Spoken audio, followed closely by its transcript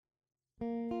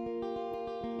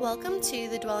Welcome to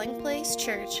the Dwelling Place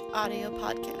Church audio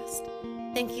podcast.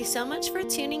 Thank you so much for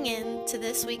tuning in to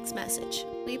this week's message.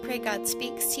 We pray God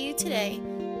speaks to you today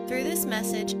through this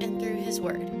message and through His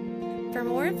Word. For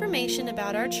more information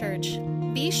about our church,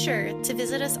 be sure to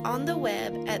visit us on the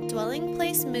web at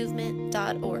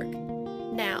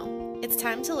dwellingplacemovement.org. Now, it's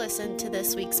time to listen to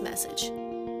this week's message.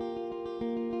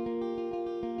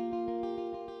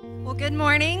 Well, good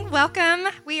morning. Welcome.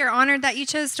 We are honored that you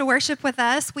chose to worship with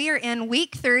us. We are in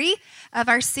week 3 of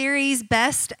our series,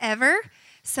 Best Ever.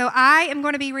 So I am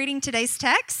going to be reading today's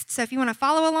text. So if you want to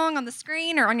follow along on the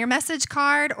screen or on your message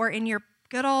card or in your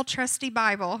good old trusty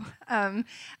Bible, I'm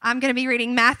going to be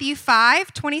reading Matthew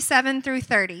 5:27 through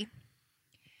 30.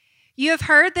 You have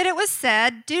heard that it was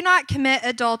said, "Do not commit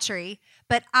adultery."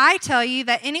 But I tell you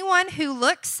that anyone who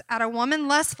looks at a woman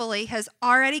lustfully has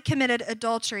already committed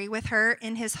adultery with her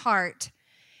in his heart.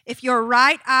 If your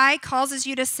right eye causes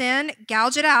you to sin,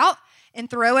 gouge it out and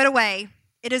throw it away.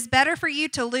 It is better for you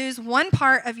to lose one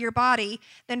part of your body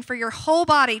than for your whole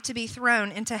body to be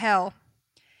thrown into hell.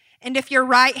 And if your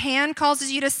right hand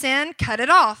causes you to sin, cut it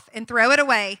off and throw it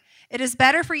away. It is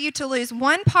better for you to lose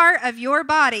one part of your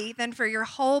body than for your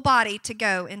whole body to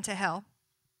go into hell.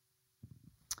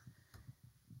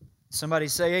 Somebody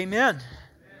say amen.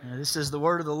 This is the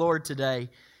word of the Lord today,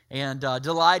 and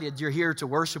delighted you're here to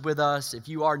worship with us. If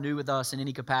you are new with us in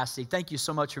any capacity, thank you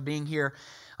so much for being here.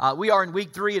 We are in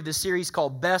week 3 of this series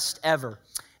called Best Ever,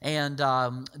 and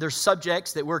there's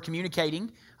subjects that we're communicating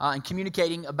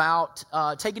about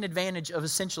taking advantage of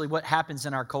essentially what happens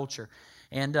in our culture.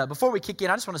 And before we kick in,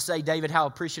 I just want to say, David, how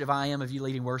appreciative I am of you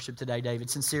leading worship today, David.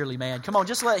 Sincerely, man. Come on,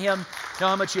 just let him know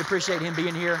how much you appreciate him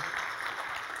being here.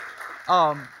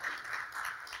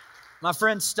 My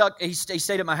friend he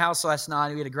stayed at my house last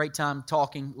night. We had a great time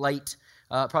talking late,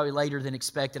 probably later than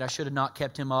expected. I should have not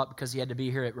kept him up because he had to be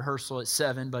here at rehearsal at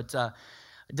 7. But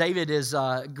David is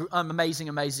an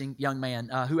amazing young man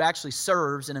who actually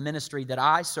serves in a ministry that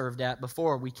I served at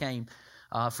before we came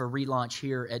for relaunch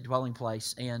here at Dwelling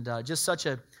Place. And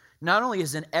not only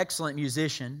is an excellent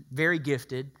musician, very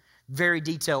gifted, very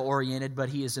detail-oriented, but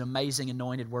he is an amazing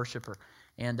anointed worshiper.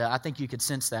 And I think you could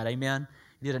sense that. Amen.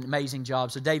 You did an amazing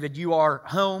job. So, David, you are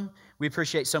home. We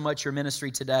appreciate so much your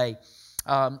ministry today.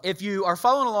 If you are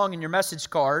following along in your message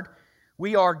card,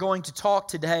 we are going to talk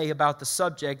today about the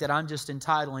subject that I'm just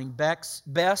entitling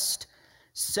Best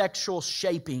Sexual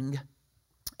Shaping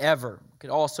Ever. You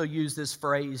could also use this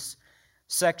phrase,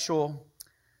 sexual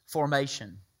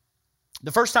formation.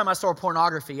 The first time I saw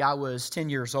pornography, I was 10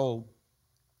 years old.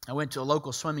 I went to a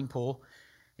local swimming pool,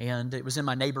 and it was in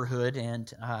my neighborhood,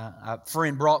 and a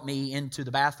friend brought me into the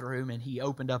bathroom, and he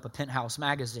opened up a Penthouse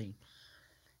magazine.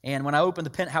 And when I opened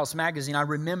the Penthouse magazine, I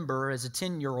remember as a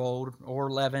 10-year-old or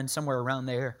 11, somewhere around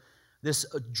there, this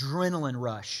adrenaline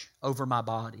rush over my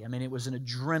body. I mean, it was an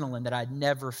adrenaline that I'd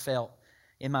never felt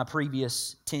in my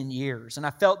previous 10 years. And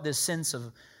I felt this sense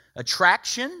of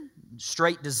attraction,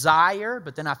 straight desire,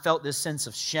 but then I felt this sense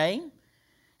of shame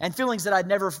and feelings that I'd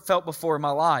never felt before in my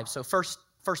life. So first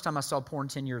time I saw porn,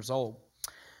 10 years old.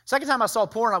 Second time I saw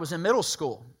porn, I was in middle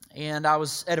school, and I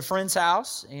was at a friend's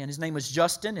house, and his name was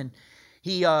Justin, and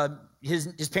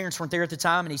his parents weren't there at the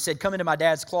time, and he said, "Come into my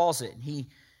dad's closet." And he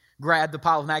grabbed the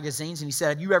pile of magazines, and he said,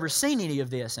 "Have you ever seen any of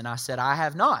this?" And I said, "I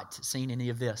have not seen any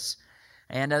of this."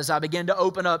 And as I began to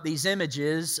open up these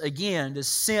images, again, this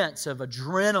sense of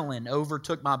adrenaline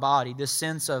overtook my body, this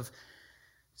sense of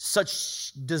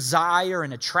such desire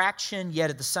and attraction,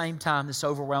 yet at the same time, this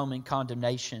overwhelming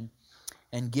condemnation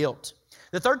and guilt.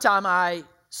 The third time I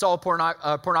saw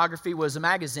pornography was a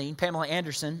magazine. Pamela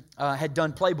Anderson had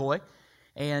done Playboy,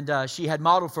 and she had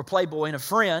modeled for Playboy, and a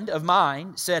friend of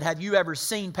mine said, "Have you ever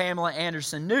seen Pamela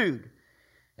Anderson nude?"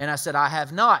 And I said, "I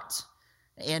have not."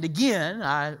 And again,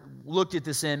 I looked at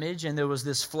this image, and there was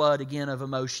this flood again of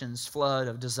emotions, flood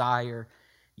of desire,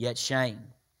 yet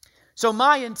shame. So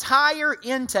my entire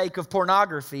intake of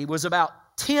pornography was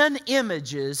about 10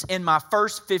 images in my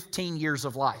first 15 years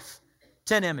of life.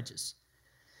 10 images.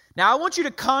 Now I want you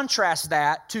to contrast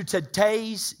that to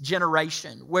today's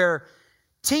generation where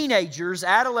teenagers,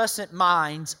 adolescent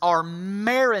minds are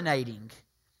marinating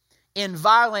in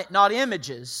violent, not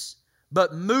images,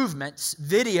 but movements,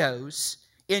 videos,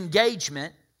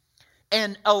 engagement,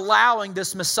 and allowing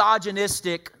this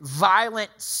misogynistic,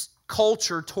 violent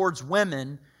culture towards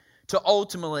women to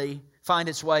ultimately find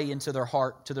its way into their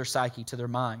heart, to their psyche, to their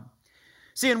mind.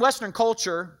 See, in Western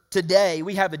culture today,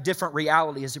 we have a different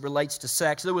reality as it relates to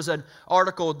sex. There was an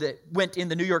article that went in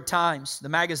the New York Times, the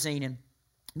magazine, and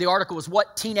the article was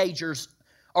what teenagers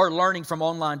are learning from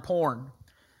online porn.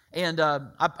 And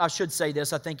I should say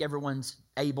this, I think everyone's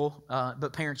able,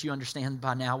 but parents, you understand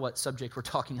by now what subject we're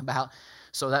talking about.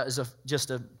 So that is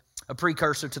just a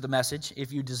precursor to the message.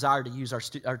 If you desire to use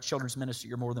our children's ministry,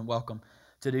 you're more than welcome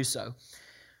to do so.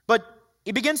 But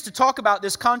he begins to talk about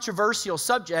this controversial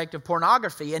subject of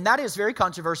pornography, and that is very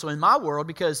controversial in my world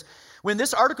because when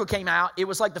this article came out, it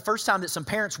was like the first time that some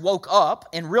parents woke up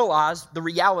and realized the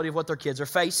reality of what their kids are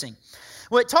facing.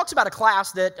 Well, it talks about a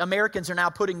class that Americans are now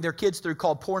putting their kids through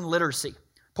called porn literacy.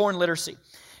 Porn literacy.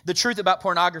 The truth about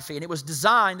pornography. And it was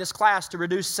designed, this class, to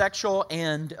reduce sexual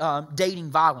and dating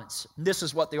violence. And this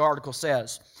is what the article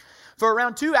says. For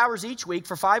around 2 hours each week,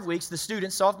 for 5 weeks, the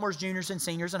students, sophomores, juniors, and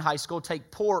seniors in high school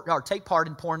take part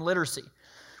in porn literacy,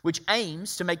 which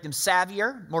aims to make them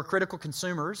savvier, more critical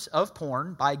consumers of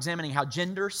porn by examining how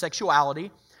gender,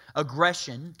 sexuality,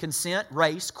 aggression, consent,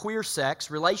 race, queer sex,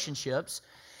 relationships,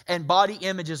 and body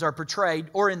images are portrayed,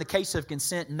 or in the case of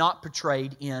consent, not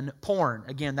portrayed in porn.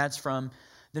 Again, that's from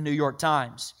the New York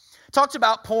Times. Talks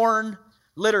about porn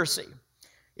literacy.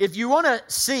 If you want to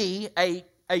see a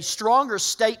stronger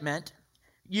statement,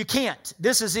 you can't.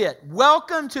 This is it.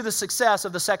 Welcome to the success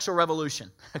of the sexual revolution,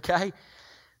 okay?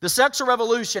 The sexual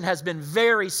revolution has been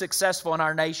very successful in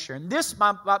our nation. And this,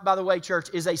 by the way, church,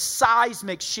 is a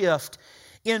seismic shift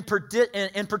in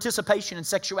participation in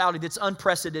sexuality that's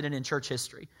unprecedented in church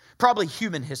history, probably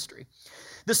human history.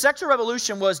 The sexual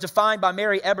revolution was defined by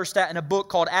Mary Eberstadt in a book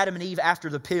called Adam and Eve After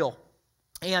the Pill.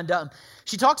 And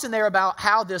she talks in there about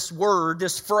how this word,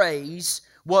 this phrase,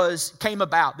 came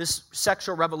about, this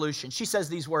sexual revolution. She says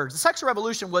these words: the sexual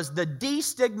revolution was the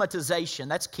destigmatization,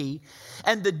 that's key,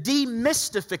 and the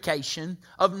demystification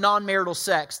of non-marital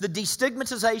sex. The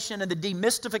destigmatization and the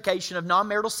demystification of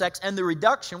non-marital sex and the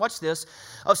reduction, watch this,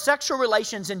 of sexual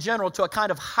relations in general to a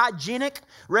kind of hygienic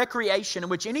recreation in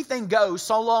which anything goes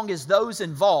so long as those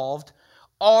involved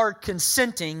are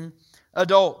consenting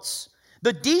adults.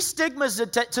 The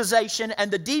destigmatization and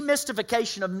the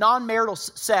demystification of non-marital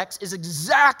sex is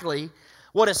exactly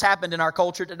what has happened in our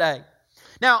culture today.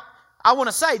 Now, I want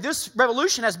to say this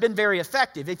revolution has been very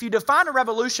effective. If you define a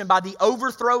revolution by the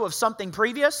overthrow of something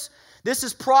previous, this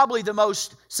is probably the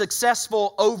most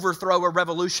successful overthrow or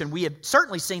revolution we have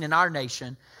certainly seen in our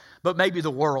nation, but maybe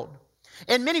the world.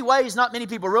 In many ways, not many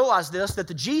people realize this, that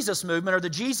the Jesus movement or the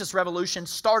Jesus revolution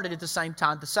started at the same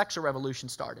time the sexual revolution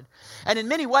started. And in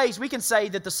many ways, we can say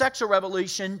that the sexual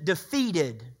revolution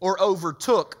defeated or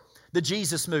overtook the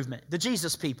Jesus movement, the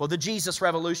Jesus people, the Jesus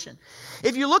revolution.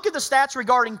 If you look at the stats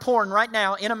regarding porn right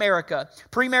now in America,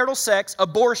 premarital sex,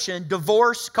 abortion,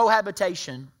 divorce,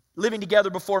 cohabitation, living together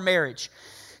before marriage,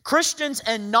 Christians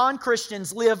and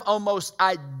non-Christians live almost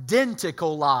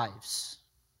identical lives.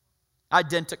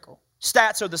 Identical.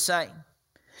 Stats are the same.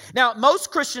 Now,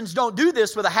 most Christians don't do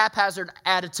this with a haphazard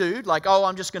attitude, like, oh,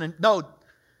 I'm just going to, no,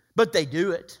 but they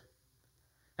do it.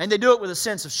 And they do it with a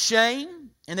sense of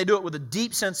shame, and they do it with a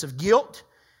deep sense of guilt,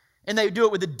 and they do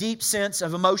it with a deep sense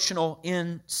of emotional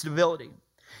instability.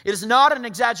 It is not an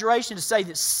exaggeration to say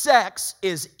that sex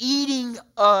is eating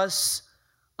us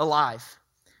alive.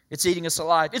 It's eating us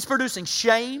alive. It's producing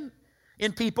shame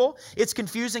in people. It's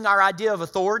confusing our idea of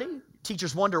authority.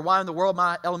 Teachers wonder why in the world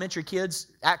my elementary kids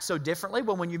act so differently.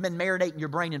 Well, when you've been marinating your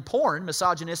brain in porn,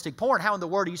 misogynistic porn, how in the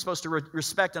world are you supposed to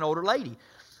respect an older lady?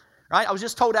 Right? I was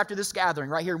just told after this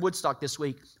gathering right here in Woodstock this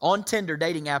week, on Tinder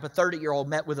dating app, a 30-year-old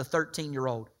met with a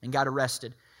 13-year-old and got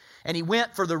arrested. And he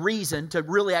went for the reason to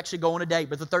really actually go on a date,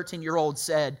 but the 13-year-old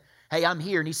said, hey, I'm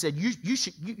here. And he said,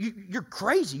 you're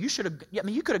crazy. You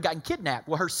could have gotten kidnapped.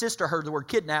 Well, her sister heard the word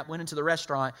kidnap, went into the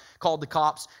restaurant, called the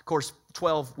cops. Of course,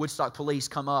 12 Woodstock police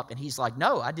come up, and he's like,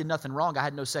 no, I did nothing wrong. I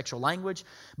had no sexual language.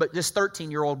 But this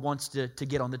 13-year-old wants to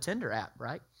get on the Tinder app,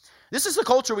 right? This is the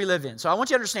culture we live in. So I want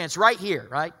you to understand, it's right here,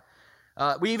 right?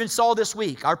 We even saw this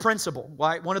week, our principal,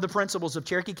 right? One of the principals of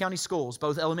Cherokee County Schools,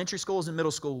 both elementary schools and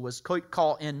middle school, was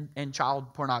caught in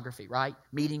child pornography, right?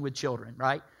 Meeting with children,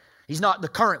 right? He's not the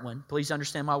current one, please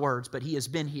understand my words, but he has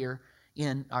been here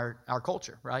in our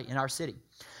culture, right, in our city.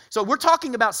 So we're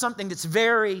talking about something that's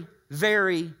very,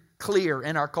 very clear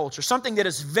in our culture, something that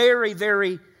is very,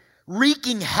 very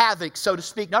wreaking havoc, so to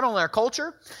speak, not only our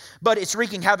culture, but it's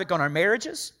wreaking havoc on our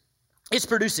marriages. It's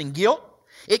producing guilt.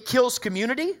 It kills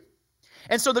community.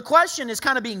 And so the question is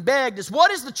kind of being begged is,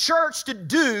 what is the church to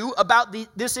do about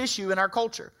this issue in our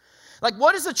culture? Like,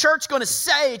 what is the church going to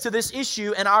say to this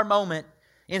issue in our moment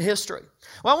in history?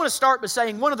 Well, I want to start by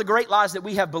saying one of the great lies that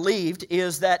we have believed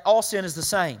is that all sin is the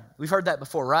same. We've heard that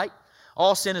before, right?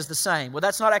 All sin is the same. Well,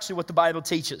 that's not actually what the Bible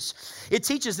teaches. It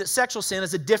teaches that sexual sin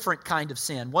is a different kind of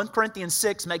sin. 1 Corinthians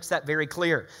 6 makes that very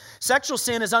clear. Sexual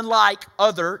sin is unlike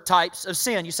other types of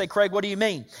sin. You say, Craig, what do you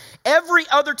mean? Every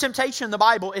other temptation in the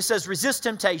Bible, it says resist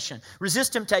temptation.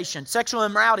 Resist temptation. Sexual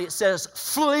immorality, it says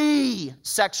flee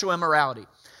sexual immorality.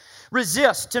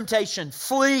 Resist temptation.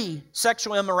 Flee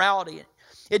sexual immorality.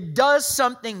 It does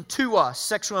something to us,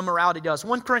 sexual immorality does.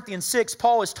 1 Corinthians 6,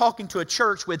 Paul is talking to a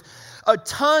church with a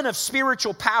ton of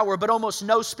spiritual power, but almost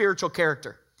no spiritual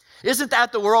character. Isn't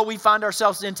that the world we find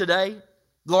ourselves in today?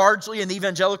 Largely in the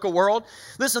evangelical world.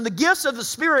 Listen, the gifts of the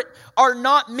Spirit are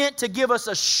not meant to give us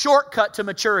a shortcut to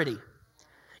maturity.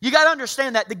 You got to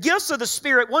understand that. The gifts of the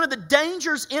Spirit, one of the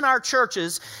dangers in our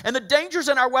churches and the dangers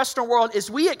in our Western world is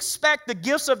we expect the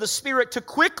gifts of the Spirit to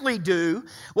quickly do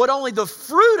what only the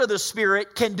fruit of the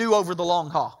Spirit can do over the long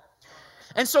haul.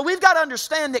 And so we've got to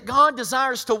understand that God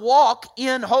desires to walk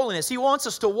in holiness. He wants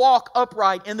us to walk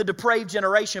upright in the depraved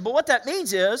generation. But what that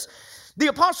means is, the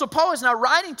Apostle Paul is now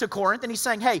writing to Corinth and he's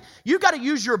saying, hey, you've got to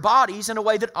use your bodies in a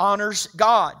way that honors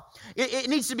God. It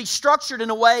needs to be structured in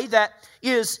a way that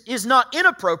is not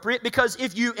inappropriate, because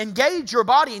if you engage your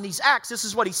body in these acts, this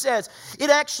is what he says, it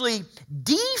actually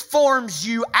deforms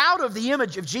you out of the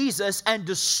image of Jesus and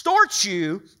distorts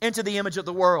you into the image of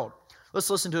the world. Let's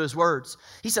listen to his words.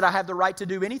 He said, I have the right to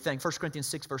do anything. 1 Corinthians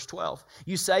 6, verse 12.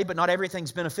 You say, but not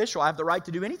everything's beneficial. I have the right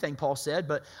to do anything, Paul said,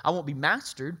 but I won't be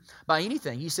mastered by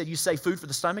anything. He said, you say food for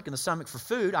the stomach and the stomach for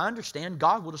food. I understand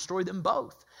God will destroy them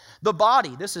both. The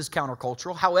body, this is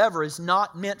countercultural, however, is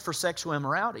not meant for sexual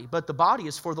immorality, but the body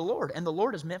is for the Lord, and the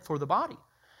Lord is meant for the body.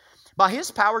 By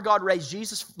His power, God raised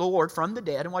Jesus the Lord from the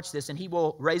dead, and watch this, and He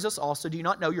will raise us also. Do you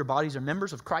not know your bodies are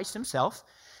members of Christ Himself?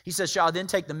 He says, shall I then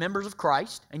take the members of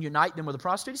Christ and unite them with a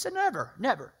prostitute? He said, never,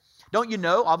 never. Don't you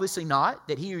know, obviously not,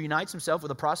 that he who unites himself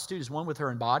with a prostitute is one with her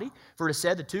in body? For it is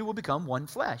said the two will become one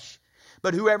flesh.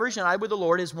 But whoever is united with the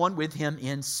Lord is one with Him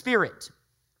in spirit.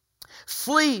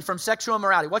 Flee from sexual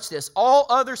immorality. Watch this. All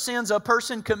other sins a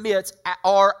person commits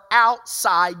are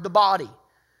outside the body.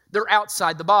 They're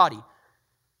outside the body.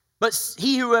 But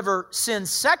he who ever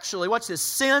sins sexually, watch this,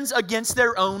 sins against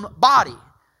their own body.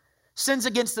 Sins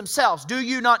against themselves. Do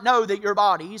you not know that your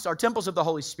bodies are temples of the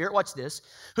Holy Spirit? Watch this.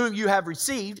 Whom you have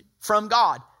received from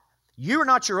God. You are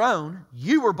not your own.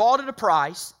 You were bought at a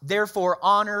price. Therefore,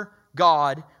 honor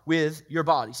God with your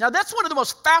bodies. Now, that's one of the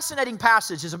most fascinating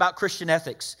passages about Christian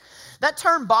ethics. That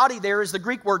term body there is the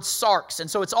Greek word sarx, and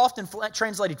so it's often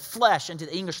translated flesh into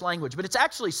the English language, but it's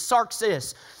actually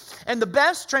sarxis. And the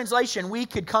best translation we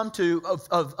could come to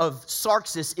of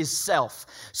sarxis is self.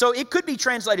 So it could be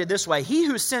translated this way. He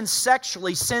who sins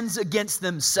sexually sins against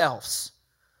themselves.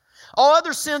 All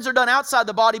other sins are done outside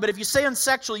the body, but if you sin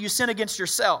sexually, you sin against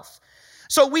yourself.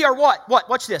 So we are what?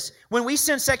 Watch this. When we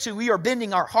sin sexually, we are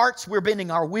bending our hearts, we're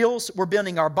bending our wills, we're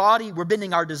bending our body, we're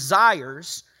bending our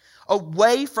desires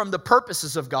away from the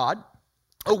purposes of God,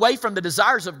 away from the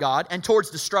desires of God, and towards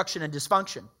destruction and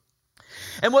dysfunction.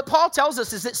 And what Paul tells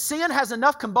us is that sin has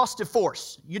enough combustive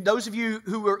force. Those of you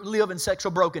who live in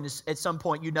sexual brokenness at some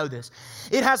point, you know this.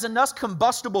 It has enough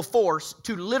combustible force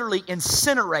to literally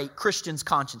incinerate Christians'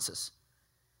 consciences.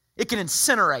 It can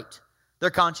incinerate their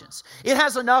conscience. It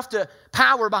has enough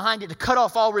power behind it to cut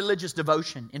off all religious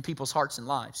devotion in people's hearts and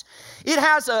lives. It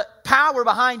has a power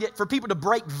behind it for people to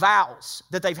break vows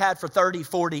that they've had for 30,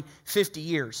 40, 50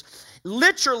 years.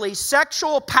 Literally,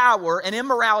 sexual power and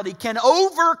immorality can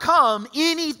overcome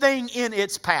anything in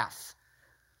its path.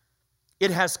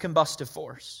 It has combustive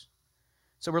force.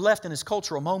 So we're left in this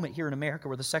cultural moment here in America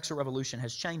where the sexual revolution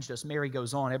has changed us. Mary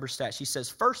goes on, Eberstadt, she says,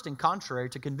 first, and contrary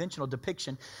to conventional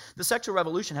depiction, the sexual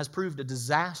revolution has proved a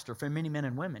disaster for many men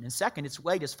and women. And second, its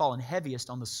weight has fallen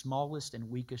heaviest on the smallest and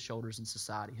weakest shoulders in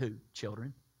society. Who?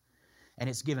 Children. And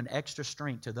it's given extra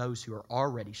strength to those who are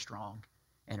already strong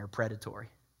and are predatory.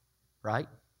 Right?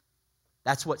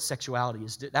 That's what sexuality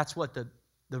is. That's what the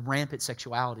rampant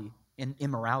sexuality and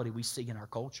immorality we see in our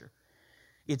culture.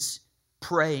 It's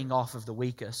preying off of the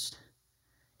weakest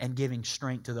and giving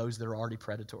strength to those that are already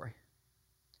predatory.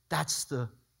 That's the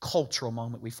cultural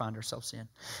moment we find ourselves in.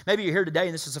 Maybe you're here today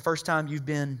and this is the first time you've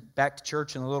been back to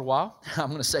church in a little while. I'm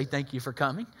going to say thank you for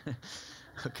coming.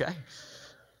 Okay?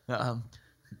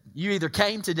 You either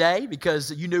came today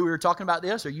because you knew we were talking about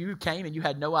this, or you came and you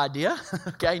had no idea,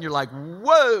 okay, and you're like,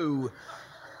 whoa.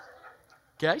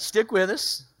 Okay, stick with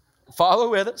us. Follow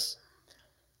with us.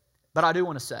 But I do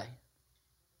want to say,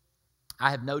 I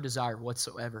have no desire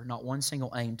whatsoever, not one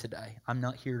single aim today. I'm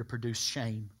not here to produce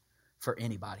shame for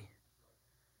anybody.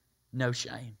 No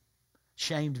shame.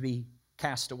 Shame to be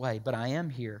cast away. But I am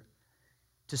here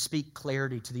to speak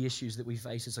clarity to the issues that we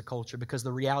face as a culture, because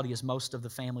the reality is most of the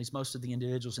families, most of the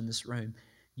individuals in this room,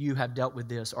 you have dealt with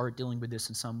this or are dealing with this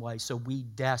in some way. So we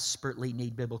desperately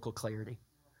need biblical clarity.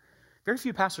 Very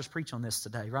few pastors preach on this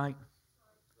today, right?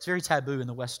 It's very taboo in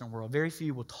the Western world. Very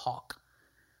few will talk,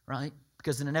 right?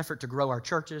 Because in an effort to grow our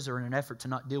churches or in an effort to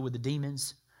not deal with the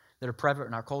demons that are prevalent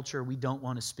in our culture, we don't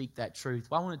want to speak that truth.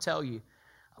 Well, I want to tell you,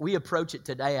 we approach it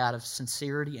today out of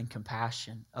sincerity and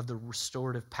compassion of the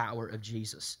restorative power of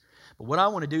Jesus. But what I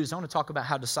want to do is I want to talk about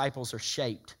how disciples are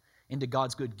shaped into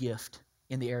God's good gift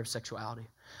in the area of sexuality.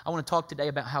 I want to talk today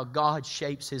about how God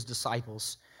shapes His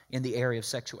disciples in the area of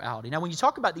sexuality. Now, when you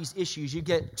talk about these issues, you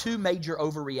get two major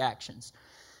overreactions.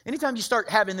 Anytime you start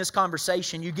having this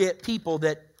conversation, you get people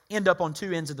that end up on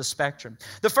two ends of the spectrum.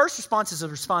 The first response is a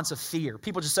response of fear.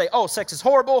 People just say, "Oh, sex is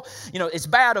horrible. It's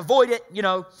bad. Avoid it.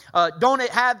 Don't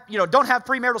have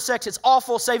premarital sex. It's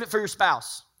awful. Save it for your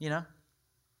spouse." I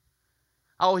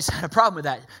always had a problem with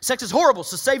that. Sex is horrible,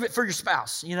 so save it for your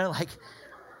spouse. You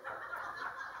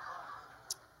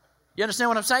understand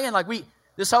what I'm saying? And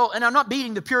I'm not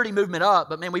beating the purity movement up,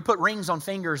 but man, we put rings on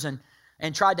fingers and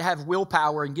tried to have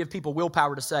willpower and give people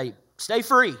willpower to say, "Stay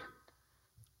free."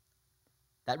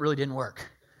 That really didn't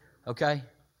work, okay?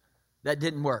 That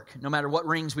didn't work, no matter what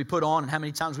rings we put on and how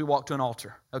many times we walk to an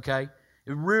altar, okay?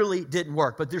 It really didn't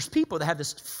work. But there's people that have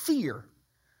this fear.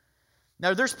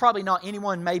 Now, there's probably not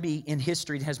anyone maybe in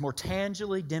history that has more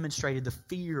tangibly demonstrated the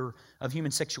fear of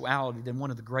human sexuality than one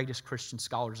of the greatest Christian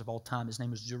scholars of all time. His name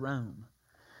was Jerome.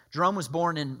 Jerome was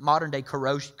born in modern-day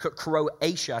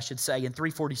Croatia, I should say, in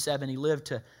 347. He lived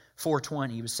to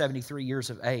 420. He was 73 years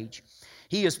of age.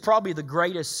 He is probably the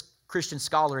greatest Christian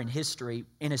scholar in history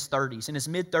in his 30s. In his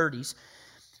mid-30s,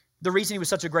 the reason he was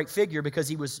such a great figure because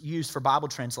he was used for Bible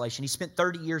translation. He spent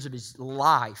 30 years of his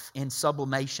life in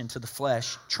sublimation to the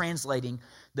flesh, translating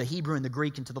the Hebrew and the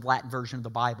Greek into the Latin version of the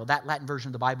Bible. That Latin version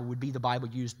of the Bible would be the Bible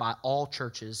used by all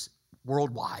churches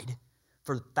worldwide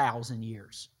for 1,000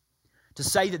 years. To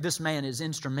say that this man is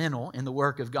instrumental in the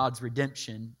work of God's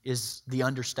redemption is the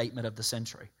understatement of the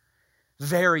century.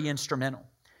 Very instrumental.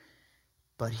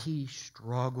 But he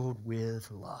struggled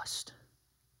with lust.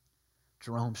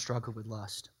 Jerome struggled with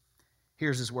lust.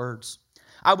 Here's his words.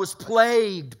 "I was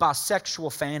plagued by sexual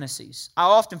fantasies. I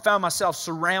often found myself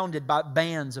surrounded by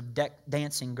bands of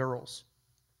dancing girls."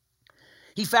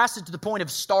 He fasted to the point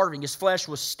of starving. His flesh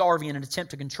was starving in an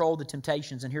attempt to control the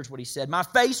temptations. And here's what he said. "My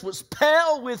face was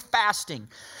pale with fasting,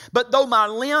 but though my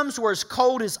limbs were as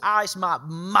cold as ice, my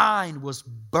mind was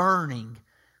burning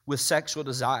with sexual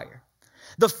desire.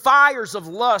 The fires of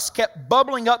lust kept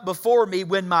bubbling up before me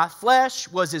when my flesh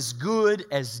was as good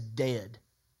as dead."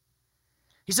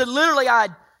 He said, literally, I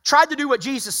tried to do what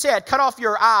Jesus said, cut off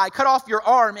your eye, cut off your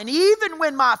arm. And even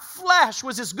when my flesh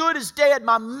was as good as dead,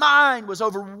 my mind was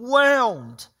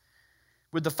overwhelmed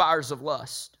with the fires of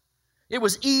lust. It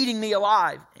was eating me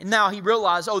alive. And now he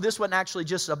realized, this wasn't actually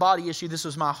just a body issue. This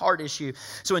was my heart issue.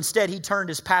 So instead, he turned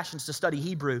his passions to study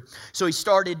Hebrew. So he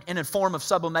started in a form of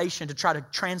sublimation to try to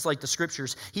translate the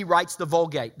Scriptures. He writes the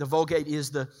Vulgate. The Vulgate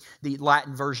is the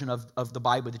Latin version of the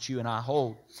Bible that you and I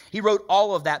hold. He wrote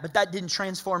all of that, but that didn't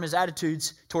transform his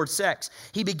attitudes towards sex.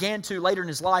 He began to, later in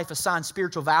his life, assign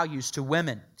spiritual values to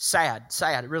women. Sad,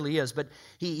 it really is. But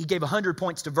he gave 100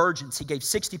 points to virgins. He gave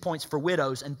 60 points for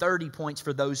widows and 30 points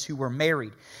for those who were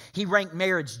married. He ranked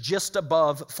marriage just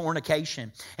above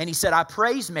fornication. And he said, "I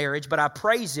praise marriage, but I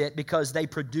praise it because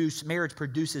marriage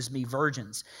produces me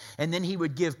virgins." And then he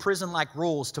would give prison-like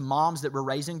rules to moms that were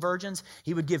raising virgins.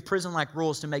 He would give prison-like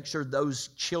rules to make sure those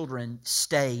children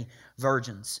stay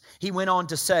virgins. He went on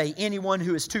to say, "Anyone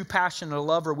who is too passionate a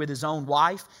lover with his own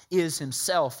wife is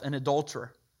himself an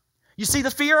adulterer." You see the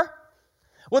fear?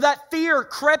 Well, that fear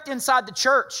crept inside the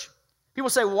church. People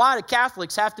say, "Why do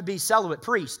Catholics have to be celibate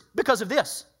priests?" Because of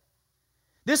this.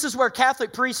 This is where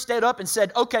Catholic priests stood up and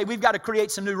said, "Okay, we've got to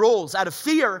create some new rules. Out of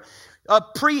fear, a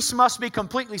priest must be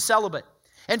completely celibate."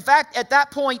 In fact, at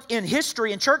that point in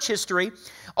history, in church history,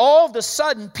 all of a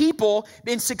sudden people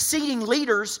in succeeding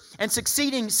leaders and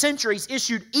succeeding centuries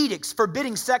issued edicts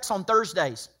forbidding sex on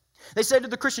Thursdays. They said to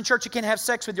the Christian church, you can't have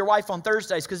sex with your wife on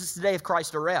Thursdays because it's the day of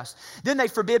Christ's arrest. Then they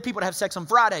forbid people to have sex on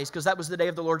Fridays because that was the day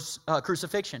of the Lord's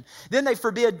crucifixion. Then they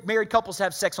forbid married couples to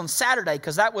have sex on Saturday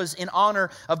because that was in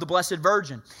honor of the Blessed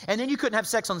Virgin. And then you couldn't have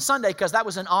sex on Sunday because that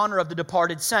was in honor of the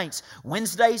departed saints.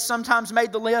 Wednesdays sometimes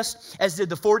made the list, as did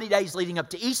the 40 days leading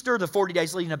up to Easter, the 40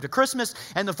 days leading up to Christmas,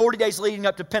 and the 40 days leading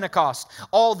up to Pentecost.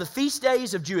 All the feast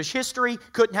days of Jewish history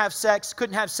couldn't have sex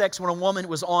when a woman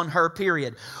was on her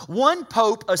period. One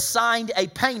pope assigned a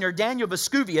painter, Daniel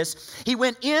Vescovius. He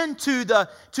went into the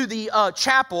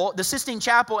chapel, the Sistine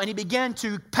Chapel, and he began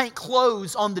to paint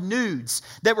clothes on the nudes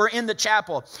that were in the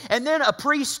chapel. And then a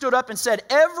priest stood up and said,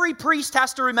 every priest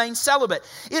has to remain celibate.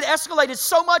 It escalated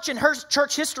so much in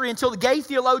church history until the gay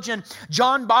theologian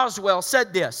John Boswell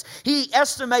said this. He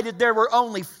estimated there were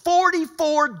only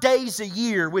 44 days a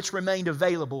year which remained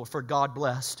available for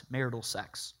God-blessed marital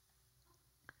sex.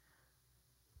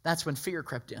 That's when fear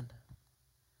crept in.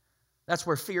 That's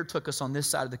where fear took us on this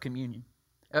side of the communion,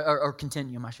 or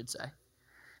continuum, I should say.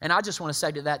 And I just want to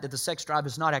say to that the sex drive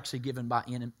is not actually given by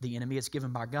the enemy, it's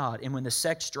given by God. And when the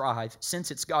sex drive,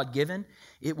 since it's God-given,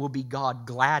 it will be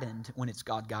God-gladdened when it's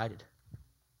God-guided.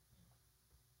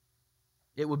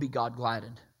 It will be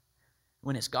God-gladdened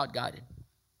when it's God-guided.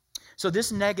 So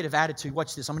this negative attitude,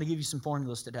 watch this, I'm going to give you some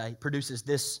formulas today, produces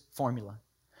this formula.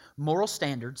 Moral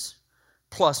standards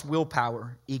plus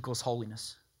willpower equals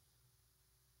holiness.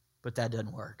 But that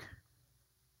doesn't work.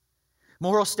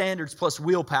 Moral standards plus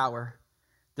willpower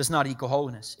does not equal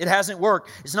holiness. It hasn't worked.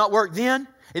 It's not worked then.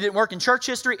 It didn't work in church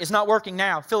history. It's not working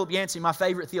now. Philip Yancey, my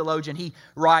favorite theologian, he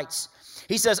writes,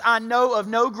 he says, I know of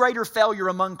no greater failure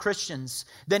among Christians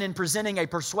than in presenting a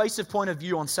persuasive point of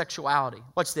view on sexuality.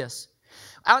 Watch this.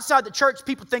 Outside the church,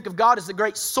 people think of God as the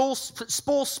great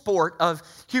spoil sport of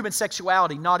human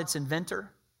sexuality, not its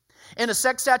inventor. In a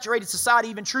sex-saturated society,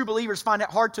 even true believers find it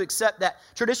hard to accept that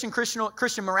traditional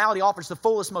Christian morality offers the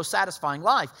fullest, most satisfying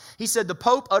life. He said, the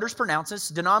Pope utters pronouncements,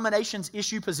 denominations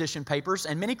issue position papers,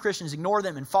 and many Christians ignore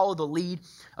them and follow the lead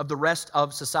of the rest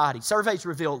of society. Surveys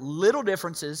reveal little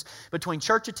differences between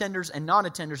church attenders and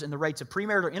non-attenders in the rates of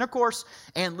premarital intercourse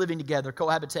and living together,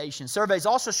 cohabitation. Surveys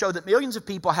also show that millions of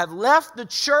people have left the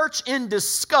church in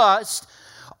disgust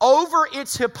over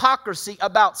its hypocrisy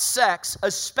about sex,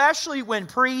 especially when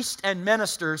priests and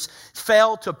ministers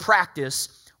fail to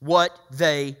practice what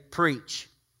they preach.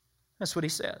 That's what he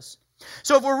says.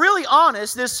 So if we're really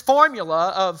honest, this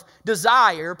formula of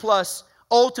desire plus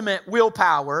ultimate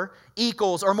willpower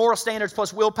equals, or moral standards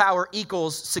plus willpower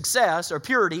equals success or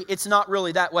purity, it's not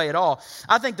really that way at all.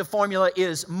 I think the formula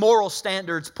is moral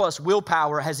standards plus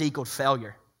willpower has equaled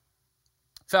failure.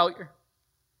 Failure.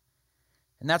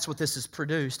 And that's what this has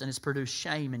produced, and it's produced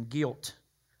shame and guilt.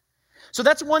 So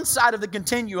that's one side of the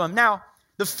continuum. Now,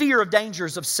 the fear of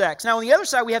dangers of sex. Now, on the other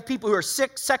side, we have people who are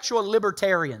sexual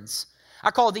libertarians. I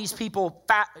call these people,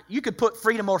 you could put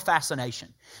freedom or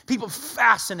fascination. People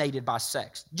fascinated by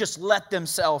sex. Just let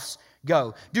themselves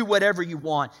go. Do whatever you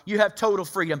want. You have total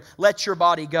freedom. Let your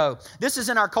body go. This is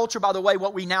in our culture, by the way,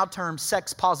 what we now term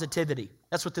sex positivity.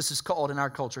 That's what this is called in our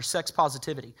culture, sex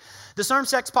positivity. The term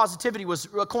sex positivity was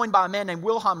coined by a man named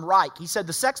Wilhelm Reich. He said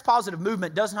the sex positive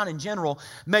movement does not in general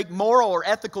make moral or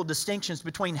ethical distinctions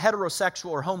between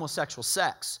heterosexual or homosexual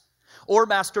sex or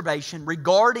masturbation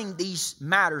regarding these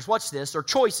matters, watch this, or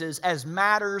choices as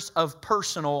matters of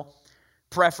personal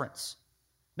preference.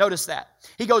 Notice that.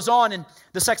 He goes on, and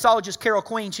the sexologist Carol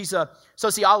Queen, she's a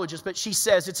sociologist, but she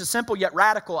says it's a simple yet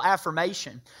radical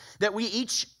affirmation that we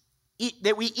each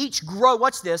grow,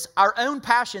 watch this, our own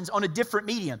passions on a different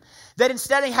medium. That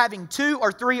instead of having 2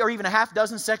 or 3 or even a half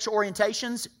dozen sexual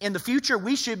orientations, in the future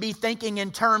we should be thinking in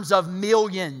terms of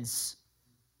millions.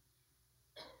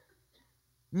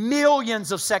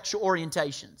 Millions of sexual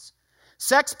orientations.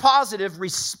 Sex positive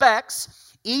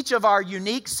respects each of our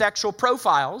unique sexual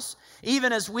profiles,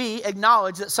 even as we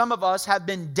acknowledge that some of us have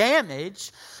been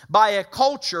damaged by a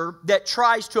culture that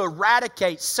tries to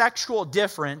eradicate sexual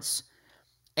difference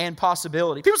and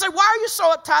possibility. People say, why are you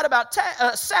so uptight about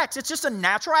sex? It's just a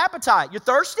natural appetite. You're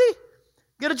thirsty?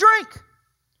 Get a drink.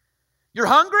 You're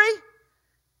hungry?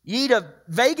 You eat a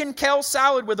vegan kale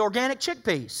salad with organic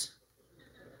chickpeas.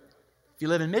 If you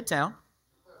live in Midtown.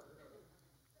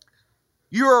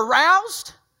 You're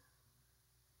aroused?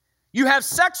 You have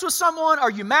sex with someone or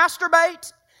you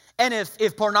masturbate? And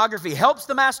if pornography helps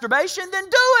the masturbation, then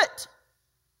do it.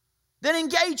 Then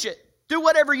engage it. Do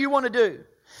whatever you want to do.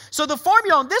 So the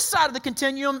formula on this side of the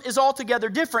continuum is altogether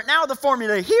different. Now the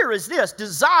formula here is this.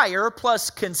 Desire plus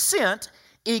consent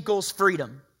equals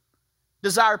freedom.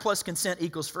 Desire plus consent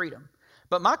equals freedom.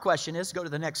 But my question is, go to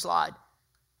the next slide,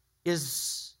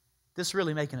 is this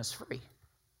really making us free?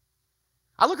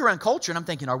 I look around culture and I'm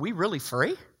thinking, are we really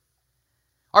free?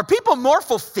 Are people more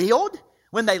fulfilled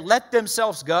when they let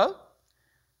themselves go?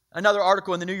 Another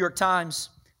article in the New York Times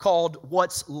called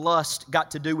What's Lust Got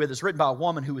to Do With is written by a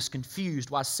woman who was confused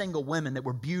why single women that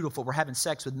were beautiful were having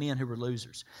sex with men who were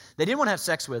losers. They didn't want to have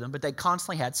sex with them, but they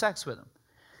constantly had sex with them.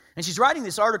 And she's writing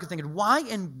this article thinking, why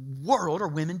in the world are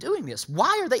women doing this?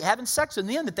 Why are they having sex with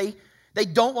men that they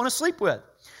don't want to sleep with?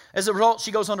 As a result,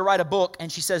 she goes on to write a book,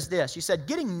 and she says this. She said,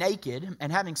 getting naked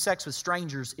and having sex with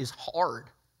strangers is hard.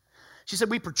 She said,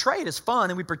 we portray it as fun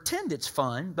and we pretend it's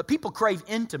fun, but people crave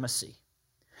intimacy,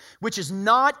 which is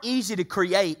not easy to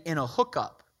create in a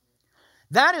hookup.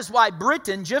 That is why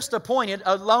Britain just appointed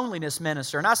a loneliness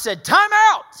minister. And I said, time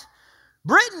out!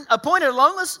 Britain appointed a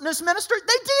loneliness minister?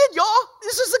 They did, y'all.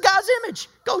 This is the guy's image.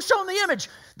 Go show them the image.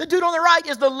 The dude on the right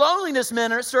is the loneliness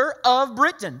minister of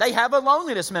Britain. They have a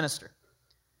loneliness minister.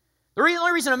 The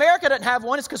only reason America doesn't have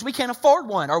one is because we can't afford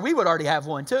one, or we would already have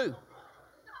one too.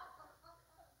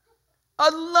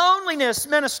 A loneliness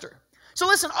minister. So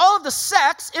listen, all of the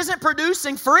sex isn't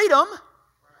producing freedom.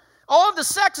 All of the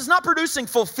sex is not producing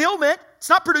fulfillment. It's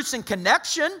not producing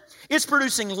connection. It's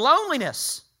producing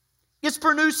loneliness. It's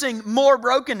producing more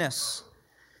brokenness.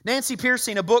 Nancy Pierce,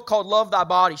 in a book called Love Thy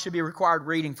Body, should be required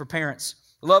reading for parents.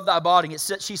 Love Thy Body.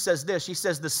 She says this. She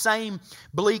says the same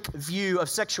bleak view of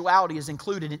sexuality is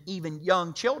included in even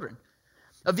young children.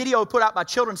 A video put out by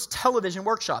Children's Television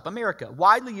Workshop, America,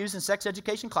 widely used in sex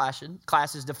education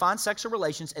classes, defines sexual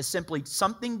relations as simply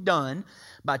something done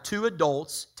by two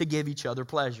adults to give each other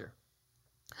pleasure.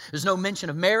 There's no mention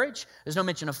of marriage. There's no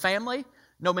mention of family.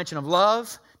 No mention of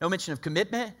love. No mention of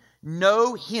commitment.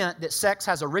 No hint that sex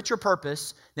has a richer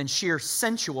purpose than sheer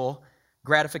sensual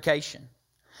gratification.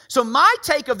 So my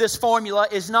take of this formula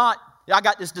is not, I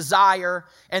got this desire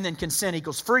and then consent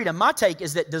equals freedom. My take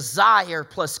is that desire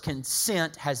plus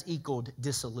consent has equaled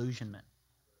disillusionment.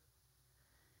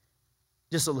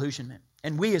 Disillusionment.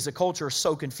 And we as a culture are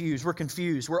so confused. We're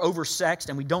confused. We're oversexed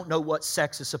and we don't know what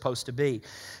sex is supposed to be.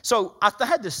 So I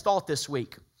had this thought this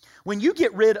week. When you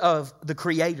get rid of the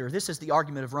Creator, this is the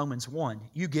argument of Romans 1,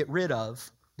 you get rid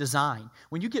of design.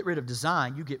 When you get rid of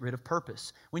design, you get rid of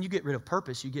purpose. When you get rid of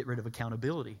purpose, you get rid of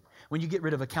accountability. When you get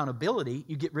rid of accountability,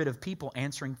 you get rid of people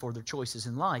answering for their choices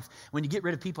in life. When you get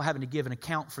rid of people having to give an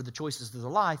account for the choices of their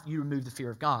life, you remove the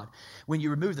fear of God. When you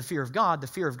remove the fear of God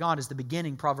is the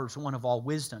beginning, Proverbs 1, of all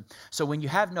wisdom. So when you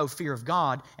have no fear of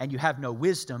God and you have no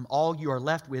wisdom, all you are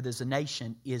left with as a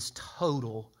nation is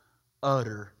total,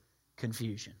 utter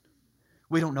confusion.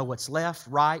 We don't know what's left,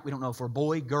 right. We don't know if we're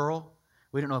boy, girl.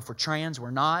 We don't know if we're trans,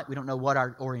 we're not. We don't know what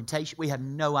our orientation. We have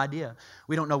no idea.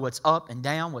 We don't know what's up and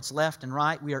down, what's left and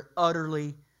right. We are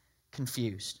utterly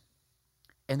confused.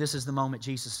 And this is the moment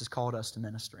Jesus has called us to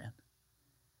minister in.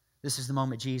 This is the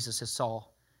moment Jesus has saw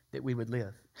that we would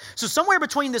live. So somewhere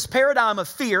between this paradigm of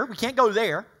fear, we can't go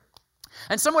there,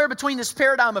 and somewhere between this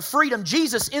paradigm of freedom,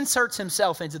 Jesus inserts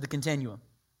himself into the continuum.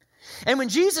 And when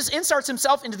Jesus inserts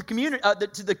himself into the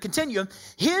continuum,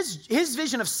 his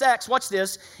vision of sex, watch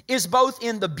this, is both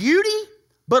in the beauty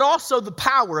but also the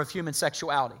power of human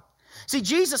sexuality. See,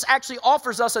 Jesus actually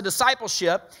offers us a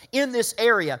discipleship in this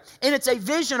area, and it's a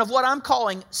vision of what I'm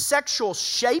calling sexual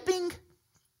shaping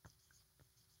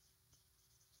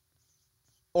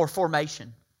or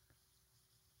formation.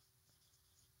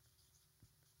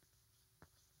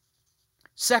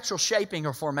 Sexual shaping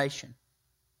or formation.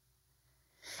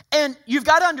 And you've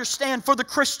got to understand, for the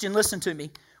Christian, listen to me,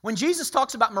 when Jesus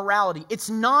talks about morality, it's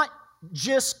not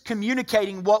just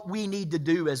communicating what we need to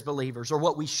do as believers or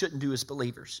what we shouldn't do as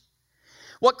believers.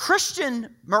 What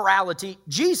Christian morality,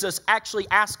 Jesus actually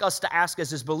asks us to ask as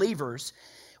his believers,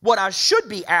 what I should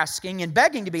be asking and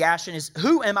begging to be asking is,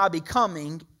 who am I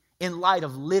becoming in light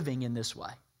of living in this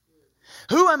way?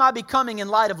 Who am I becoming in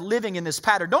light of living in this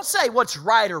pattern? Don't say what's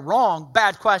right or wrong,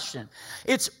 bad question.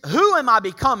 It's who am I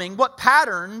becoming, what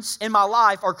patterns in my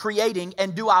life are creating,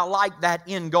 and do I like that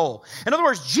end goal? In other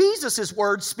words, Jesus'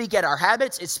 words speak at our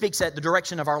habits, it speaks at the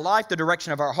direction of our life, the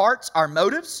direction of our hearts, our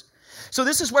motives. So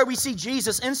this is where we see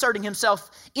Jesus inserting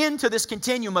himself into this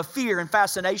continuum of fear and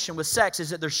fascination with sex,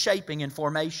 is that there's shaping and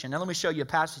formation. Now let me show you a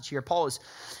passage here.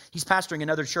 He's pastoring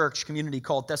another church community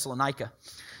called Thessalonica.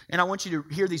 And I want you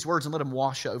to hear these words and let them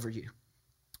wash over you.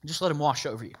 Just let them wash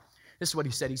over you. This is what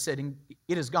he said. He said,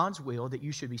 it is God's will that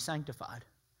you should be sanctified,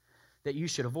 that you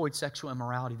should avoid sexual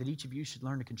immorality, that each of you should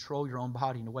learn to control your own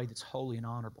body in a way that's holy and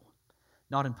honorable,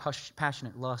 not in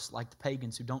passionate lust like the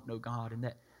pagans who don't know God, and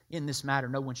that in this matter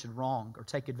no one should wrong or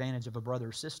take advantage of a brother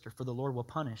or sister, for the Lord will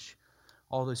punish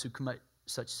all those who commit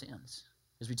such sins.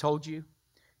 As we told you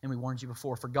and we warned you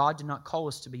before, for God did not call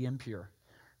us to be impure,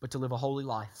 but to live a holy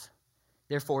life.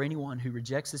 Therefore, anyone who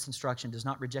rejects this instruction does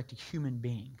not reject a human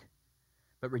being,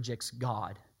 but rejects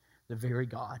God, the very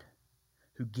God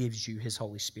who gives you his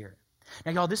Holy Spirit.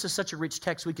 Now, y'all, this is such a rich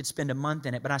text, we could spend a month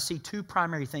in it, but I see two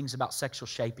primary things about sexual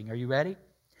shaping. Are you ready?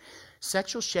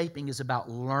 Sexual shaping is about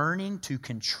learning to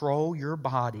control your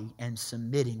body and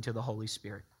submitting to the Holy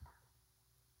Spirit.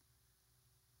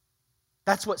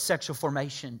 That's what sexual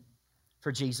formation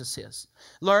for Jesus is.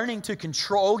 Learning to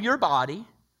control your body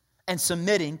and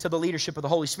submitting to the leadership of the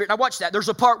Holy Spirit. Now watch that. There's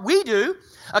a part we do,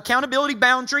 accountability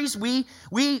boundaries. We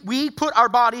put our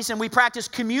bodies and we practice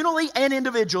communally and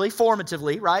individually,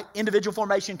 formatively, right? Individual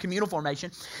formation, communal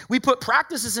formation. We put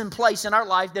practices in place in our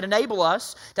life that enable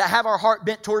us to have our heart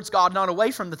bent towards God, not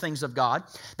away from the things of God.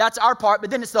 That's our part, but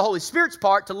then it's the Holy Spirit's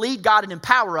part to lead God and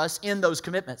empower us in those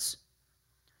commitments,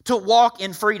 to walk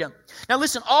in freedom. Now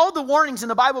listen, all the warnings in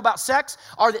the Bible about sex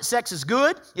are that sex is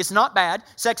good, it's not bad.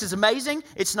 Sex is amazing,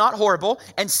 it's not horrible.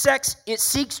 And sex, it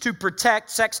seeks to protect.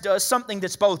 Sex does something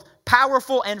that's both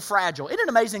powerful and fragile. Isn't it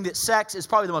amazing that sex is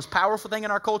probably the most powerful thing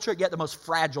in our culture, yet the most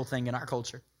fragile thing in our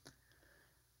culture?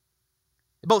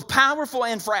 Both powerful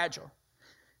and fragile.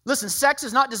 Listen, sex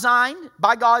is not designed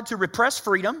by God to repress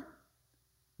freedom.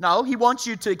 No, He wants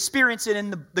you to experience it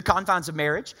in the confines of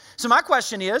marriage. So my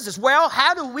question is well,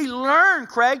 how do we learn,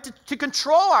 Craig, to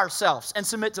control ourselves and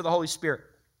submit to the Holy Spirit?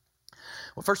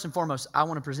 Well, first and foremost, I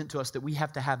want to present to us that we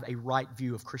have to have a right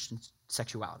view of Christian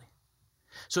sexuality.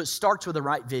 So it starts with a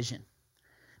right vision.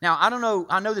 Now, I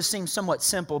know this seems somewhat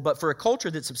simple, but for a culture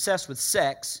that's obsessed with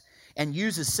sex and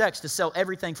uses sex to sell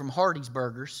everything from Hardee's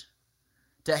burgers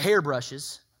to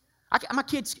hairbrushes,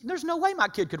 there's no way my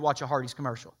kid could watch a Hardee's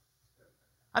commercial.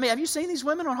 I mean, have you seen these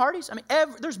women on Hardee's? I mean,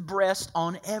 there's breast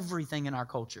on everything in our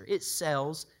culture. It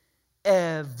sells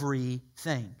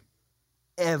everything.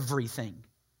 Everything.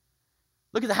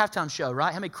 Look at the halftime show,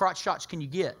 right? How many crotch shots can you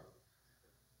get?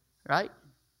 Right?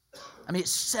 I mean, it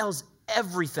sells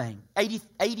everything.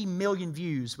 80 million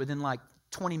views within like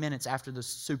 20 minutes after the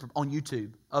on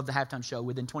YouTube of the halftime show,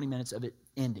 within 20 minutes of it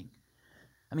ending.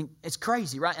 I mean, it's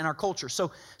crazy, right, in our culture. So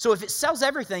if it sells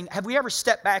everything, have we ever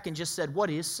stepped back and just said, what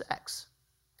is sex?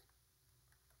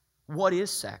 What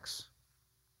is sex?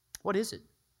 What is it?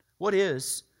 What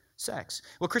is sex?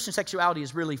 Well, Christian sexuality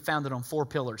is really founded on 4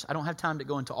 pillars. I don't have time to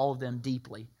go into all of them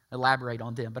deeply, elaborate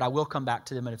on them, but I will come back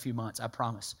to them in a few months, I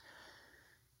promise.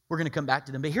 We're going to come back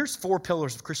to them. But here's 4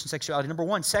 pillars of Christian sexuality. Number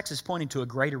 1, sex is pointing to a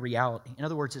greater reality. In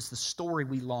other words, it's the story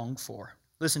we long for.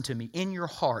 Listen to me. In your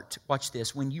heart, watch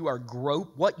this, what you are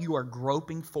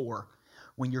groping for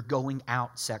when you're going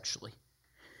out sexually.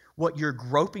 What you're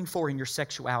groping for in your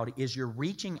sexuality is you're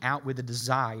reaching out with a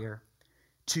desire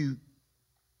to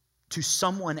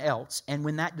someone else. And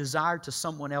when that desire to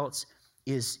someone else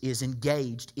is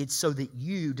engaged, it's so that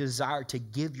you desire to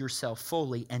give yourself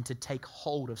fully and to take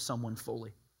hold of someone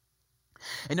fully.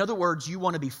 In other words, you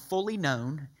want to be fully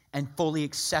known and fully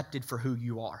accepted for who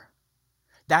you are.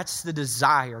 That's the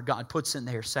desire God puts in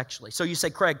there sexually. So you say,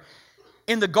 Craig,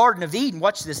 in the Garden of Eden,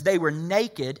 watch this, they were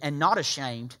naked and not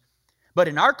ashamed. But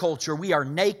in our culture, we are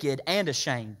naked and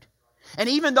ashamed. And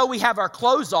even though we have our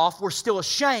clothes off, we're still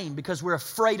ashamed because we're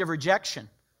afraid of rejection.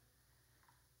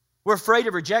 We're afraid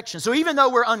of rejection. So even though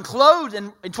we're unclothed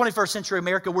in 21st century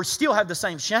America, we still have the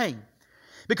same shame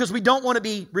because we don't want to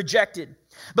be rejected.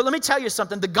 But let me tell you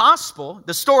something. The gospel,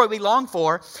 the story we long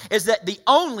for, is that the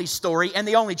only story and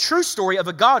the only true story of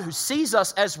a God who sees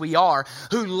us as we are,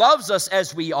 who loves us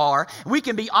as we are. We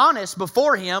can be honest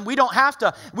before Him. We don't have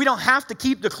to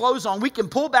keep the clothes on. We can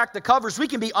pull back the covers. We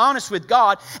can be honest with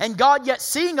God. And God, yet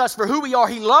seeing us for who we are,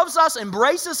 He loves us,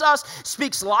 embraces us,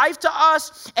 speaks life to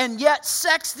us. And yet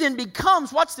sex then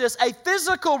becomes, watch this, a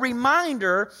physical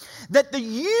reminder that the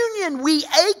union we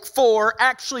ache for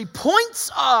actually points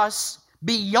us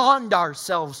beyond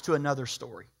ourselves to another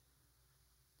story.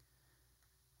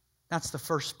 That's the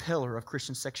first pillar of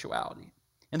Christian sexuality.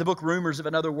 In the book Rumors of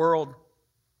Another World,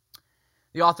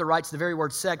 the author writes the very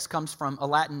word sex comes from a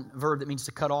Latin verb that means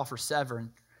to cut off or sever.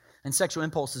 And sexual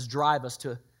impulses drive us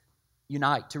to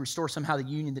unite, to restore somehow the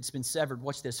union that's been severed.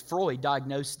 Watch this. Freud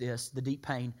diagnosed this, the deep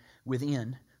pain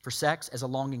within for sex, as a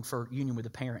longing for union with a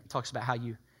parent. He talks about how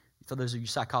you, for those of you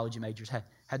psychology majors,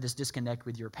 had this disconnect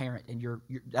with your parent, and your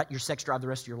sex drive the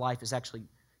rest of your life is actually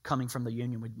coming from the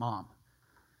union with mom.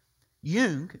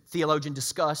 Jung, theologian,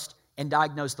 discussed and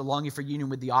diagnosed the longing for union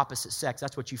with the opposite sex.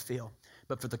 That's what you feel.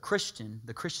 But for the Christian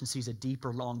sees a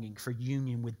deeper longing for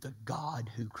union with the God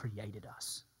who created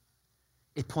us.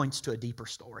 It points to a deeper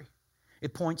story.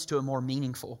 It points to a more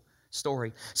meaningful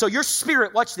story. So your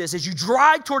spirit, watch this, as you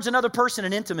drive towards another person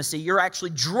in intimacy, you're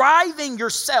actually driving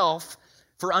yourself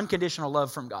for unconditional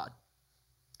love from God.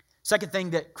 Second thing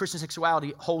that Christian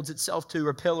sexuality holds itself to,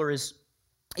 or pillar, is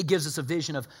it gives us a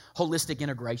vision of holistic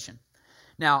integration.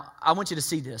 Now, I want you to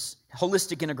see this.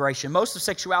 Holistic integration. Most of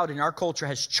sexuality in our culture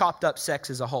has chopped up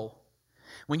sex as a whole.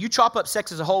 When you chop up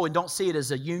sex as a whole and don't see it as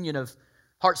a union of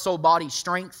heart, soul, body,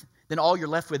 strength, then all you're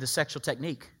left with is sexual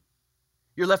technique.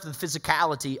 You're left with the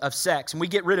physicality of sex. And we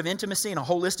get rid of intimacy and a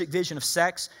holistic vision of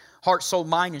sex, heart, soul,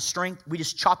 mind, and strength. We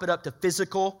just chop it up to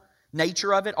physical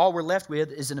nature of it. All we're left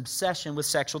with is an obsession with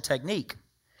sexual technique.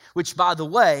 which, by the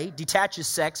way, detaches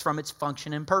sex from its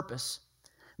function and purpose.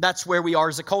 That's where we are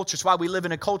as a culture. It's why we live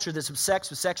in a culture that's obsessed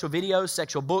with sexual videos,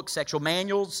 sexual books, sexual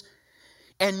manuals,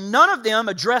 and none of them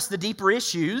address the deeper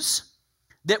issues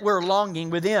that we're longing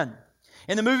within.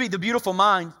 In the movie The Beautiful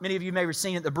Mind, many of you may have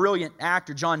seen it, the brilliant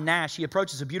actor John Nash, he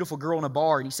approaches a beautiful girl in a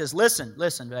bar and he says, listen,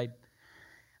 babe,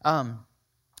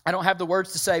 I don't have the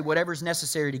words to say whatever's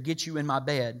necessary to get you in my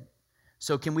bed,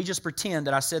 so can we just pretend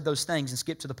that I said those things and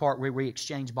skip to the part where we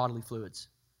exchange bodily fluids?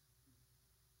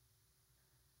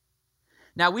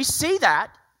 Now we see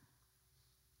that,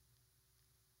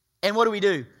 and what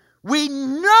do? We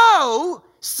know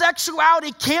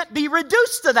sexuality can't be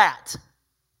reduced to that.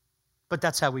 But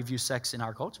that's how we view sex in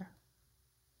our culture.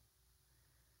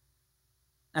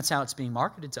 That's how it's being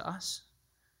marketed to us.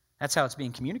 That's how it's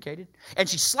being communicated. And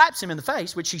she slaps him in the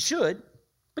face, which she should,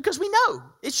 because we know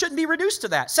it shouldn't be reduced to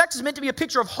that. Sex is meant to be a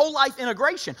picture of whole life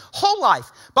integration. Whole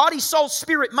life. Body, soul,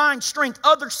 spirit, mind, strength,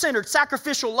 other-centered,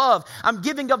 sacrificial love. I'm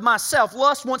giving of myself.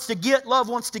 Lust wants to get, love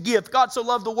wants to give. God so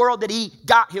loved the world that He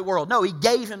got His world. No, He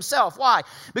gave Himself. Why?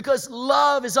 Because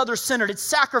love is other-centered. It's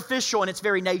sacrificial in its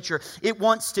very nature. It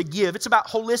wants to give. It's about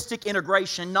holistic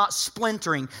integration, not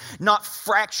splintering, not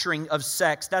fracturing of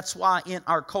sex. That's why in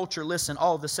our culture, listen,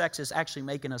 all of the sex is actually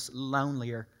making us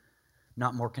lonelier,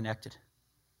 not more connected.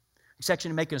 It's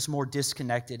actually making us more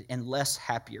disconnected and less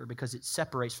happier because it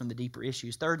separates from the deeper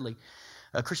issues. Thirdly,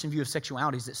 a Christian view of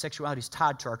sexuality is that sexuality is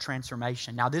tied to our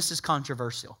transformation. Now, this is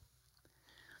controversial,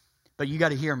 but you got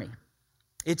to hear me.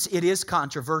 It is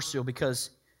controversial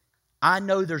because I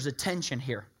know there's a tension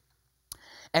here.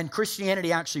 And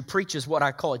Christianity actually preaches what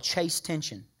I call a chaste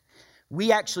tension.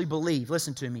 We actually believe,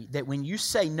 listen to me, that when you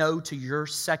say no to your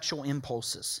sexual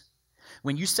impulses,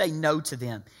 when you say no to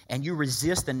them and you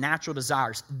resist the natural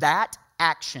desires, that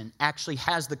action actually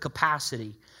has the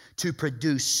capacity to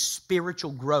produce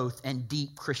spiritual growth and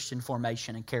deep Christian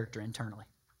formation and character internally.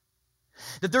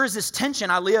 That there is this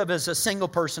tension. I live as a single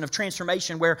person of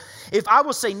transformation where if I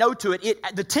will say no to it,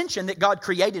 the tension that God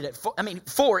created it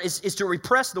for is to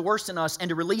repress the worst in us and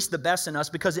to release the best in us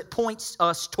because it points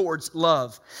us towards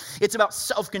love. It's about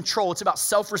self-control. It's about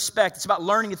self-respect. It's about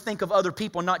learning to think of other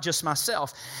people, not just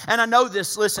myself. And I know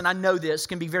this, listen, I know this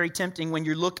can be very tempting when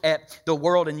you look at the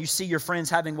world and you see your friends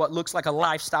having what looks like a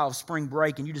lifestyle of spring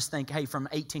break and you just think, hey, from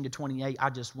 18 to 28, I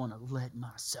just want to let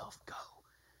myself go.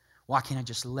 Why can't I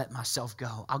just let myself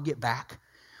go? I'll get back.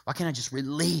 Why can't I just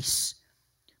release?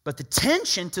 But the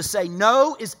tension to say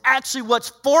no is actually what's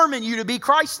forming you to be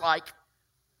Christ-like.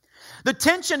 The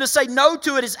tension to say no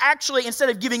to it is actually, instead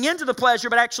of giving into the pleasure,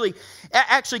 but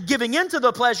actually giving into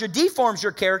the pleasure deforms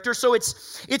your character. So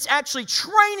it's actually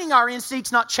training our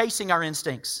instincts, not chasing our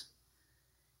instincts.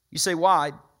 You say,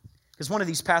 why? Because one of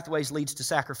these pathways leads to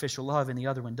sacrificial love and the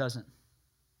other one doesn't.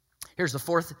 Here's the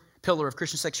fourth pillar of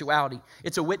Christian sexuality.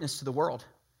 It's a witness to the world.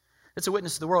 It's a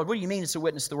witness to the world. What do you mean it's a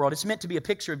witness to the world? It's meant to be a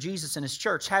picture of Jesus and His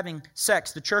church having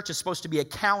sex. The church is supposed to be a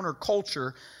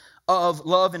counterculture of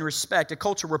love and respect, a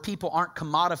culture where people aren't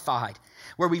commodified,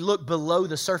 where we look below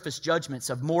the surface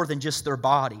judgments of more than just their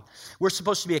body. We're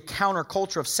supposed to be a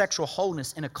counterculture of sexual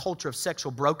wholeness and a culture of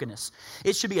sexual brokenness.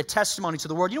 It should be a testimony to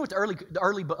the world. You know what the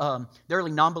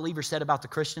early non-believers said about the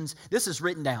Christians? This is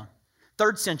written down.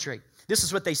 3rd century. This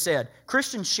is what they said.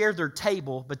 Christians share their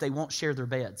table, but they won't share their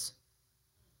beds.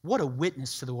 What a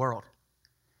witness to the world.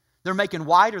 They're making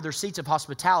wider their seats of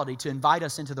hospitality to invite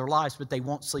us into their lives, but they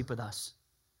won't sleep with us.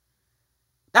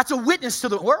 That's a witness to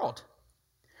the world.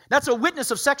 That's a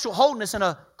witness of sexual wholeness and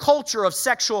a culture of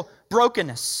sexual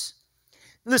brokenness.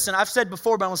 Listen, I've said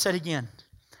before, but I'm going to say it again.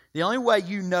 The only way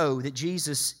you know that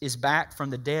Jesus is back from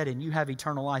the dead and you have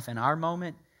eternal life in our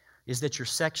moment is that you're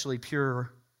sexually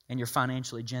pure and you're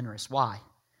financially generous. Why?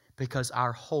 Because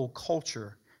our whole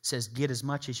culture says get as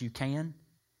much as you can.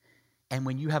 And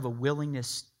when you have a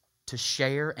willingness to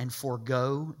share and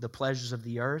forego the pleasures of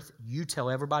the earth, you tell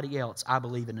everybody else, I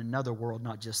believe in another world,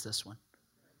 not just this one.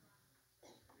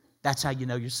 That's how you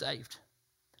know you're saved.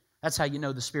 That's how you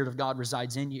know the Spirit of God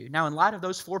resides in you. Now, in light of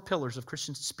those 4 pillars of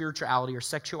Christian spirituality or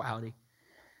sexuality,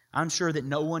 I'm sure that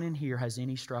no one in here has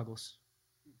any struggles.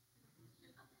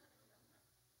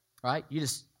 Right? You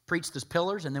just preach those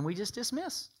pillars and then we just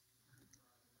dismiss.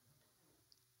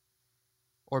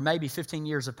 Or maybe 15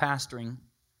 years of pastoring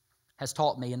has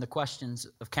taught me, and the questions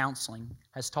of counseling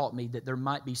has taught me that there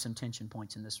might be some tension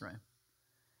points in this room.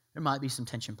 There might be some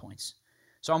tension points.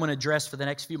 So I'm going to address for the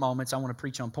next few moments, I want to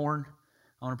preach on porn,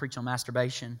 I want to preach on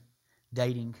masturbation,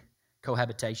 dating,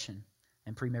 cohabitation,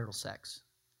 and premarital sex.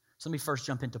 So let me first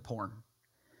jump into porn.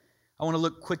 I want to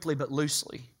look quickly but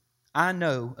loosely. I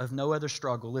know of no other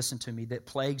struggle, listen to me, that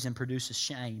plagues and produces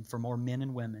shame for more men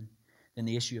and women than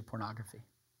the issue of pornography.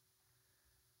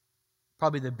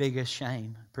 Probably the biggest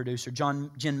shame producer. Jen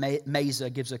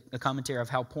Meza gives a commentary of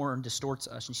how porn distorts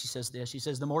us, and she says this. She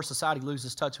says, the more society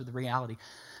loses touch with the reality,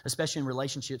 especially in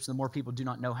relationships, the more people do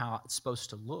not know how it's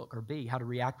supposed to look or be, how to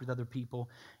react with other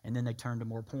people, and then they turn to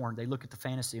more porn. They look at the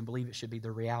fantasy and believe it should be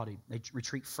their reality. They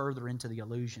retreat further into the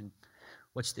illusion.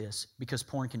 What's this? Because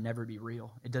porn can never be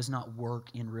real. It does not work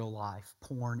in real life.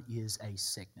 Porn is a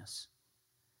sickness.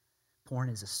 Porn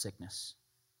is a sickness.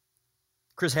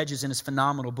 Chris Hedges, in his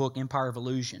phenomenal book, Empire of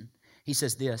Illusion, he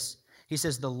says this. He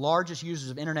says the largest users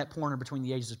of internet porn are between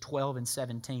the ages of 12 and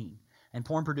 17. And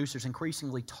porn producers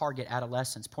increasingly target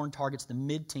adolescents. Porn targets the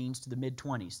mid-teens to the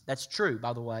mid-20s. That's true,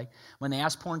 by the way. When they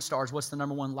ask porn stars, what's the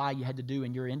number one lie you had to do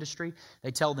in your industry?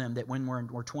 They tell them that when we're in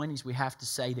our 20s, we have to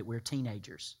say that we're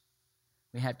teenagers.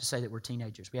 We have to say that we're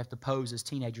teenagers. We have to pose as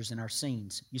teenagers in our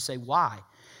scenes. You say, why?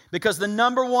 Because the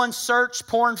number one search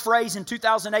porn phrase in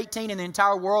 2018 in the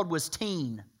entire world was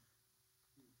teen.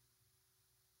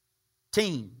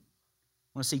 Teen.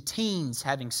 I want to see teens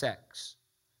having sex.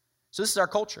 So this is our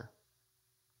culture.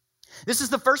 This is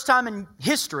the first time in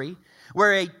history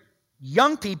where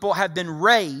young people have been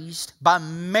raised by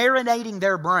marinating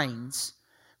their brains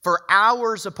for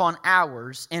hours upon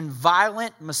hours in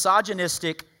violent,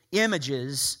 misogynistic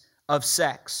images of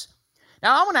sex.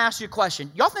 Now, I want to ask you a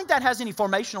question. Y'all think that has any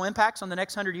formational impacts on the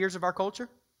next 100 years of our culture?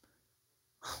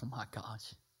 Oh my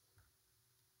gosh.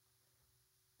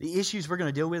 The issues we're going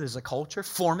to deal with as a culture,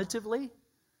 formatively,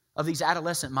 of these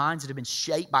adolescent minds that have been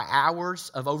shaped by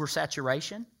hours of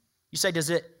oversaturation. You say, does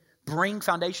it bring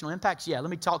foundational impacts? Yeah, let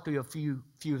me talk to you a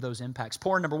few of those impacts.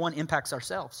 Porn, number one, impacts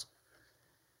ourselves.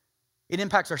 It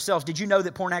impacts ourselves. Did you know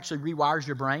that porn actually rewires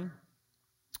your brain?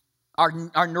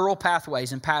 Our neural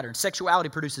pathways and patterns. Sexuality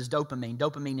produces dopamine.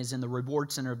 Dopamine is in the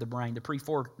reward center of the brain, the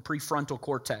prefrontal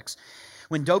cortex.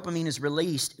 When dopamine is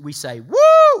released, we say,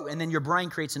 woo! And then your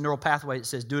brain creates a neural pathway that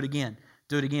says, do it again,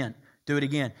 do it again, do it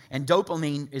again. And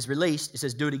dopamine is released, it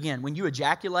says, do it again. When you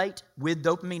ejaculate with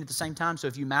dopamine at the same time, so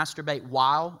if you masturbate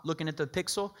while looking at the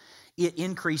pixel, it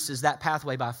increases that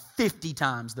pathway by 50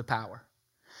 times the power.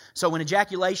 So when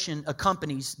ejaculation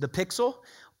accompanies the pixel,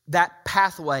 that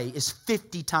pathway is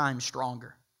 50 times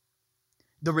stronger.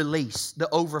 The release, the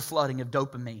overflooding of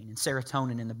dopamine and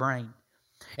serotonin in the brain.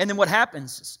 And then what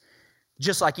happens is,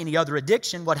 just like any other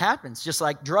addiction, what happens? Just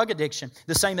like drug addiction,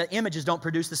 the same images don't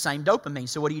produce the same dopamine.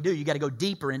 So what do? You got to go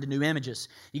deeper into new images.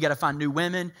 You got to find new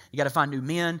women. You got to find new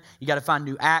men. You got to find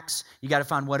new acts. You got to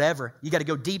find whatever. You got to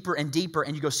go deeper and deeper,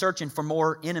 and you go searching for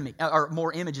more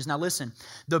images. Now listen,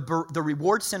 the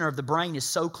reward center of the brain is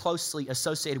so closely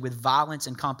associated with violence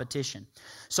and competition.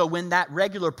 So when that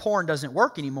regular porn doesn't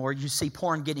work anymore, you see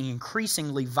porn getting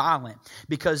increasingly violent,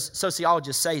 because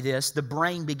sociologists say this: the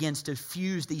brain begins to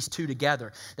fuse these two together.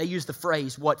 They use the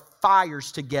phrase, what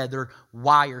fires together,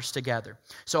 wires together.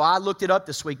 So I looked it up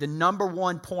this week. The number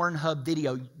one Pornhub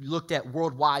video looked at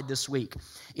worldwide this week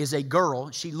is a girl.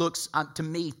 She looks, to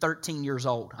me, 13 years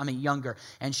old. I mean, younger.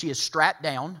 And she is strapped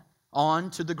down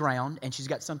onto the ground, and she's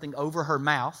got something over her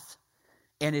mouth,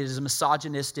 and it is a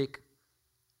misogynistic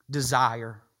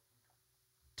desire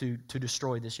to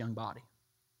destroy this young body.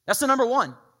 That's the number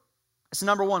one. It's the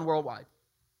number one worldwide.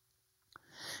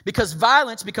 Because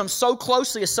violence becomes so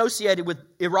closely associated with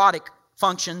erotic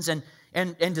functions and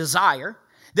desire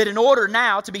that in order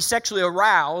now to be sexually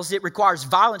aroused, it requires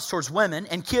violence towards women,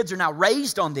 and kids are now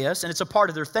raised on this, and it's a part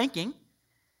of their thinking,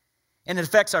 and it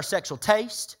affects our sexual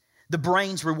taste. The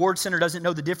brain's reward center doesn't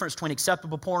know the difference between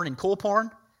acceptable porn and cool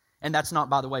porn, and that's not,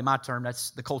 by the way, my term.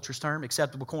 That's the culture's term,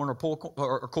 acceptable porn or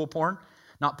cool porn,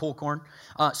 not pool corn.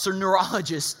 So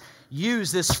neurologists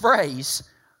use this phrase,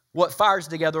 what fires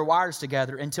together, wires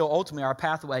together, until ultimately our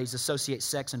pathways associate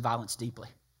sex and violence deeply.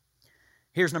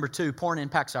 Here's number two, porn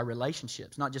impacts our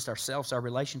relationships, not just ourselves, our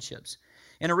relationships.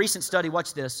 In a recent study,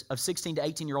 watch this, of 16 to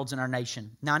 18-year-olds in our nation,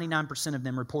 99% of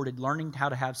them reported learning how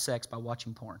to have sex by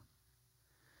watching porn.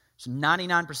 So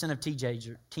 99% of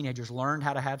teenagers learned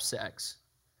how to have sex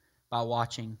by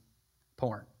watching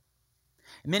porn.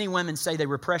 And many women say they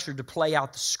were pressured to play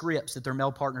out the scripts that their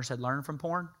male partners had learned from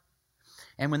porn.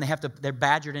 And when they're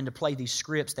badgered into play these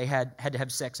scripts, they had to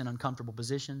have sex in uncomfortable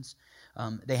positions.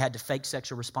 They had to fake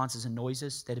sexual responses and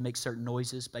noises. They had to make certain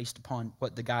noises based upon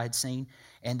what the guy had seen.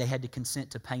 And they had to consent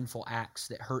to painful acts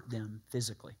that hurt them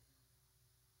physically.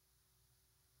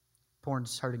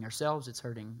 Porn's hurting ourselves. It's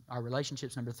hurting our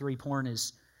relationships. Number three, porn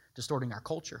is distorting our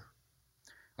culture.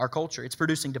 Our culture. It's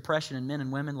producing depression in men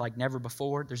and women like never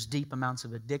before. There's deep amounts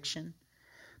of addiction.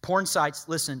 Porn sites,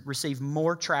 listen, receive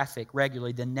more traffic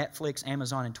regularly than Netflix,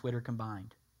 Amazon, and Twitter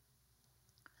combined.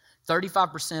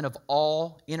 35% of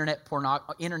all internet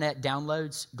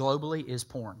downloads globally is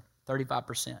porn.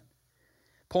 35%.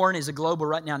 Porn is a global,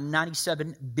 right now,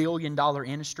 $97 billion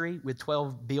industry with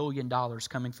 $12 billion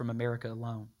coming from America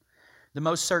alone. The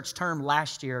most searched term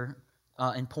last year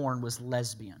in porn was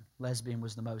lesbian. Lesbian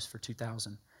was the most for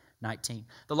 2019.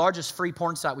 The largest free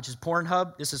porn site, which is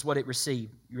Pornhub, this is what it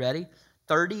received. You ready?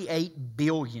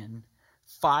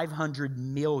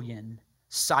 38,500,000,000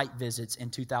 site visits in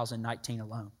 2019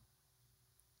 alone.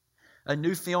 A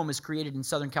new film is created in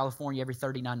Southern California every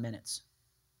 39 minutes.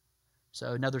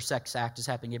 So another sex act is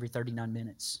happening every 39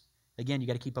 minutes. Again, you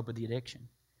got to keep up with the addiction.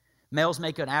 Males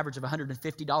make an average of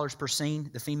 $150 per scene.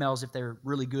 The females, if they're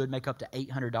really good, make up to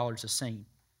 $800 a scene.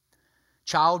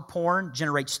 Child porn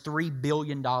generates $3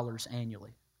 billion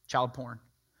annually. Child porn.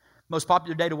 Most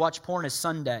popular day to watch porn is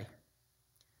Sunday.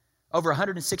 Over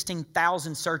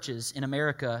 116,000 searches in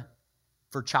America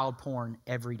for child porn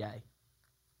every day.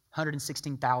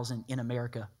 116,000 in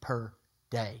America per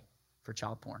day for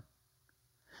child porn.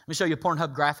 Let me show you a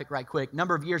Pornhub graphic right quick.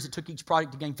 Number of years it took each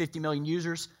product to gain 50 million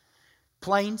users.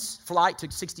 Flight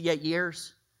took 68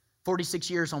 years. 46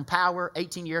 years on Power,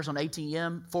 18 years on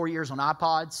ATM, 4 years on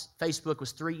iPods. Facebook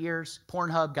was 3 years.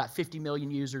 Pornhub got 50 million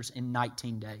users in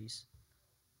 19 days.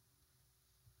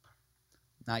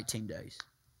 19 days.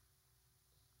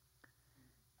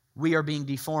 We are being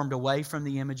deformed away from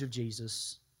the image of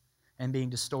Jesus and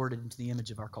being distorted into the image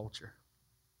of our culture.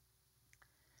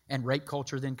 And rape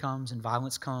culture then comes, and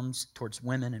violence comes towards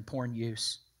women and porn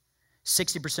use.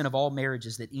 60% of all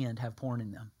marriages that end have porn in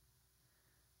them.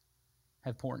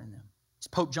 Have porn in them. It's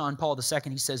Pope John Paul II,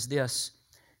 he says this.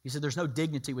 He said, there's no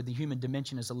dignity when the human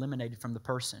dimension is eliminated from the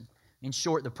person. In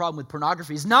short, the problem with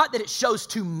pornography is not that it shows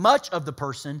too much of the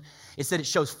person, it's that it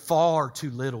shows far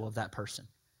too little of that person.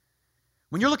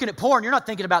 When you're looking at porn, you're not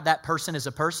thinking about that person as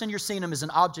a person. You're seeing them as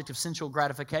an object of sensual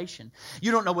gratification. You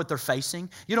don't know what they're facing.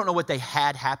 You don't know what they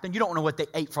had happen. You don't know what they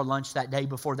ate for lunch that day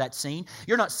before that scene.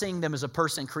 You're not seeing them as a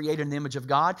person created in the image of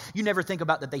God. You never think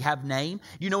about that they have name.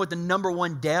 You know what the number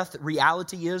one death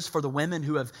reality is for the women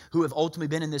who have ultimately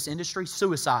been in this industry?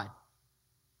 Suicide.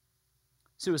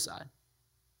 Suicide.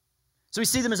 So we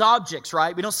see them as objects,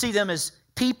 right? We don't see them as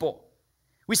people.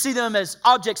 We see them as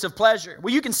objects of pleasure.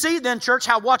 Well, you can see then, church,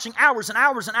 how watching hours and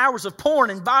hours and hours of porn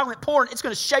and violent porn, it's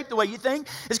going to shape the way you think.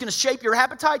 It's going to shape your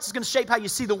appetites. It's going to shape how you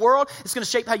see the world. It's going to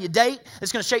shape how you date.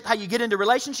 It's going to shape how you get into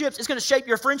relationships. It's going to shape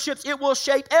your friendships. It will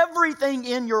shape everything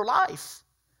in your life.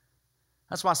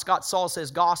 That's why Scott Saul says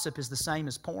gossip is the same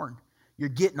as porn. You're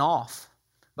getting off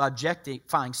by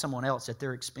objectifying someone else at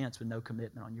their expense with no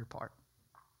commitment on your part.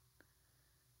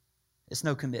 It's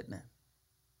no commitment.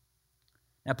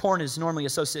 Now, porn is normally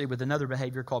associated with another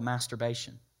behavior called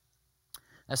masturbation.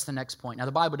 That's the next point. Now,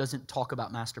 the Bible doesn't talk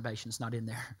about masturbation. It's not in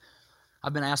there.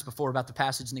 I've been asked before about the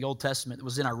passage in the Old Testament that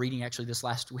was in our reading actually this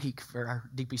last week for our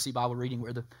DPC Bible reading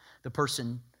where the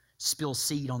person spills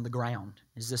seed on the ground.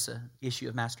 Is this an issue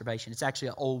of masturbation? It's actually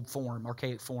an old form,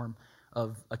 archaic form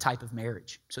of a type of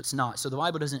marriage. So it's not. So the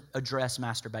Bible doesn't address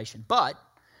masturbation. But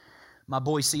my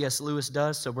boy C.S. Lewis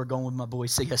does, so we're going with my boy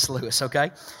C.S. Lewis,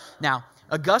 okay? Now,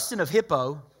 Augustine of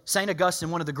Hippo, St. Augustine,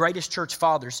 one of the greatest church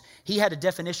fathers, he had a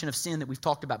definition of sin that we've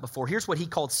talked about before. Here's what he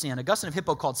called sin. Augustine of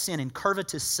Hippo called sin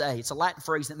incurvatus se. It's a Latin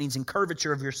phrase that means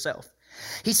incurvature of yourself.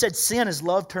 He said sin is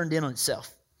love turned in on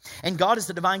itself. And God is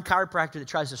the divine chiropractor that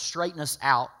tries to straighten us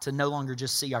out to no longer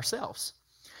just see ourselves.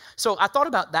 So I thought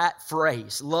about that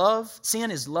phrase. Sin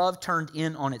is love turned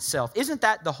in on itself. Isn't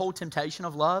that the whole temptation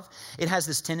of love? It has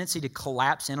this tendency to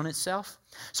collapse in on itself.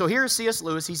 So here is C.S.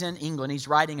 Lewis. He's in England. He's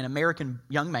writing an American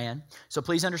young man. So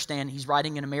please understand, he's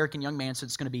writing an American young man, so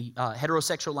it's going to be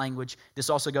heterosexual language. This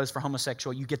also goes for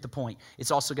homosexual. You get the point.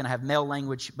 It's also going to have male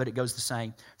language, but it goes the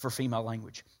same for female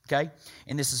language. Okay?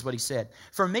 And this is what he said.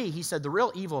 For me, he said, the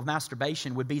real evil of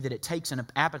masturbation would be that it takes an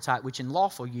appetite which in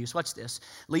lawful use, watch this,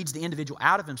 leads the individual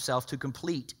out of himself to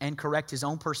complete and correct his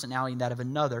own personality and that of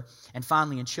another, and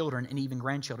finally in children and even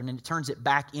grandchildren. And it turns it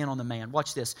back in on the man.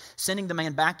 Watch this. Sending the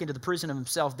man back into the prison of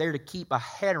himself there to keep a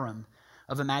harem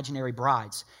of imaginary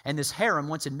brides. And this harem,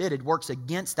 once admitted, works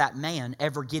against that man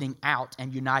ever getting out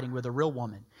and uniting with a real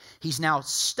woman. He's now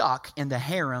stuck in the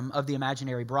harem of the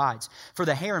imaginary brides. For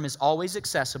the harem is always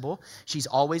accessible. She's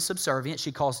always subservient.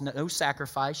 She calls no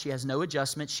sacrifice. She has no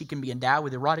adjustment. She can be endowed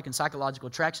with erotic and psychological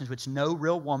attractions which no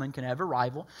real woman can ever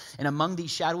rival. And among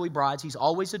these shadowy brides, he's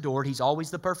always adored. He's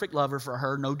always the perfect lover for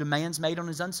her. No demands made on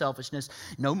his unselfishness.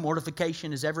 No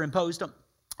mortification is ever imposed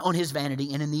on his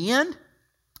vanity. And in the end,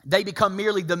 they become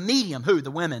merely the medium, who? The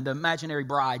women, the imaginary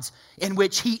brides, in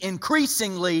which he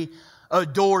increasingly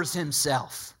adores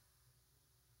himself.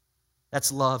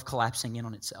 That's love collapsing in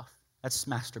on itself. That's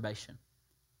masturbation.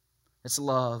 That's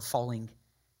love falling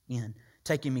in,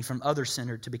 taking me from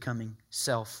other-centered to becoming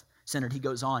self-centered. He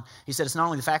goes on. He said, it's not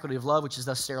only the faculty of love, which is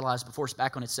thus sterilized but forced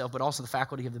back on itself, but also the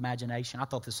faculty of the imagination. I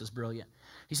thought this was brilliant.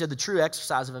 He said, the true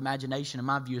exercise of imagination, in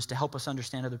my view, is to help us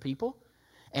understand other people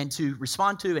and to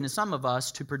respond to, and in some of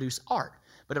us, to produce art.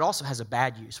 But it also has a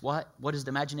bad use. What does the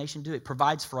imagination do? It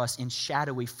provides for us in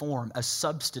shadowy form a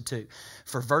substitute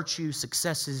for virtue,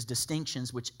 successes,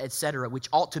 distinctions, which, etc., which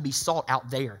ought to be sought out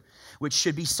there, which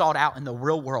should be sought out in the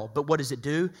real world. But what does it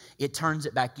do? It turns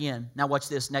it back in. Now watch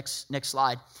this, next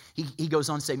slide. He goes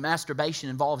on to say, masturbation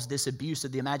involves this abuse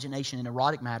of the imagination in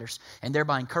erotic matters and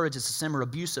thereby encourages a similar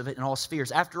abuse of it in all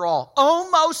spheres. After all,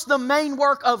 almost the main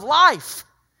work of life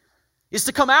is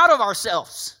to come out of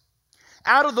ourselves,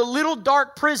 out of the little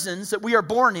dark prisons that we are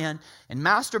born in, and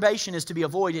masturbation is to be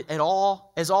avoided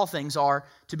as all things are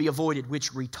to be avoided,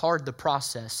 which retard the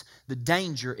process. The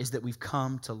danger is that we've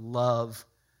come to love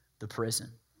the prison.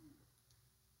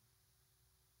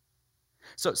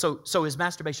 So is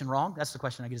masturbation wrong? That's the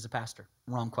question I get as a pastor.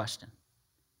 Wrong question.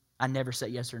 I never say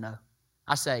yes or no.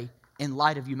 I say, in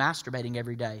light of you masturbating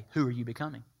every day, who are you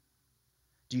becoming?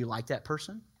 Do you like that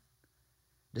person?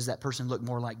 Does that person look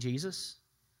more like Jesus?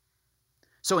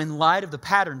 So in light of the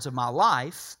patterns of my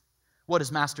life, what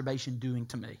is masturbation doing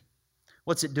to me?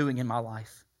 What's it doing in my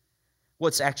life?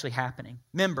 What's actually happening?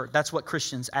 Remember, that's what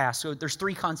Christians ask. So there's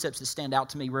 3 concepts that stand out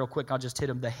to me real quick. I'll just hit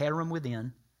them. The harem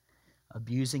within,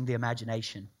 abusing the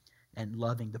imagination, and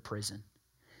loving the prison.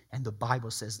 And the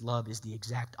Bible says love is the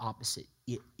exact opposite.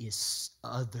 It is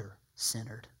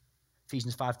other-centered.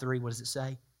 Ephesians 5:3, what does it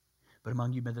say? But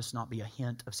among you may this not be a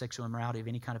hint of sexual immorality, of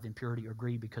any kind of impurity or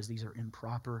greed, because these are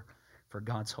improper for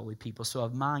God's holy people. So a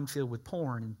mind filled with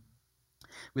porn and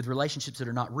with relationships that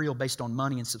are not real based on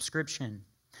money and subscription,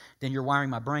 then you're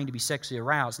wiring my brain to be sexually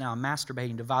aroused. Now I'm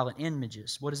masturbating to violent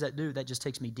images. What does that do? That just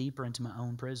takes me deeper into my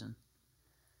own prison,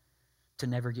 to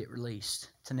never get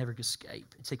released, to never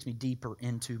escape. It takes me deeper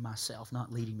into myself,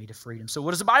 not leading me to freedom. So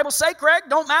what does the Bible say, Craig?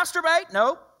 Don't masturbate?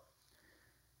 No.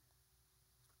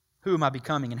 Who am I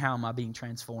becoming and how am I being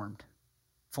transformed?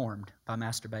 Formed by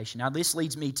masturbation. Now this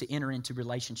leads me to enter into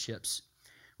relationships,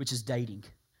 which is dating.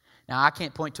 Now I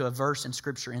can't point to a verse in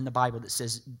Scripture in the Bible that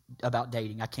says about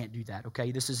dating. I can't do that,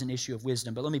 okay? This is an issue of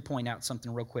wisdom, but let me point out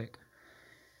something real quick.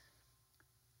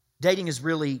 Dating is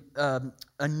really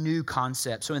a new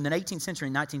concept. So in the 18th century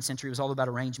and 19th century, it was all about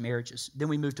arranged marriages. Then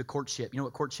we moved to courtship. You know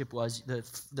what courtship was?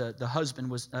 The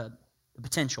husband was... the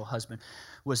potential husband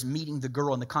was meeting the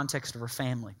girl in the context of her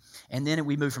family. And then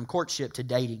we moved from courtship to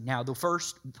dating. Now, the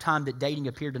first time that dating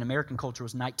appeared in American culture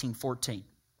was 1914.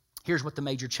 Here's what the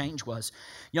major change was.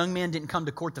 Young men didn't come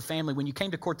to court the family. When you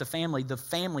came to court the family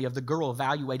of the girl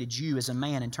evaluated you as a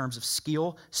man in terms of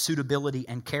skill, suitability,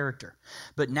 and character.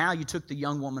 But now you took the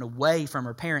young woman away from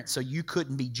her parents, so you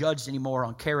couldn't be judged anymore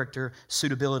on character,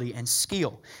 suitability, and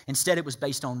skill. Instead, it was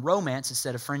based on romance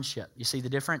instead of friendship. You see the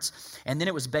difference? And then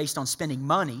it was based on spending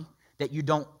money that you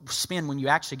don't spend when you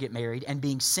actually get married, and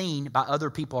being seen by other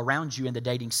people around you in the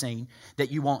dating scene that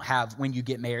you won't have when you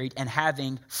get married, and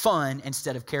having fun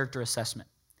instead of character assessment.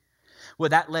 Well,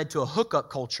 that led to a hookup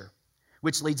culture,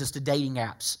 which leads us to dating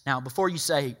apps. Now, before you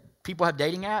say, people have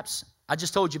dating apps, I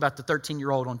just told you about the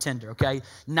 13-year-old on Tinder, okay?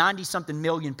 90-something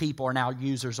million people are now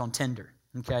users on Tinder,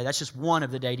 okay? That's just one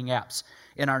of the dating apps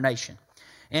in our nation.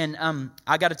 And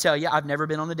I got to tell you, I've never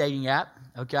been on the dating app,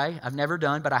 okay? I've never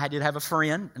done, but I did have a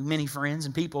friend, many friends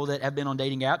and people that have been on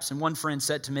dating apps. And one friend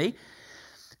said to me,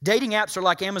 dating apps are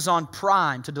like Amazon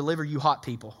Prime to deliver you hot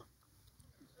people.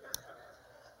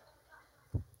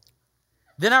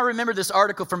 Then I remember this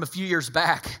article from a few years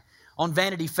back on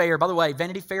Vanity Fair. By the way,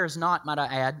 Vanity Fair is not, might I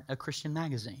add, a Christian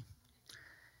magazine.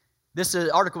 This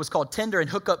article was called Tinder and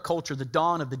Hookup Culture, the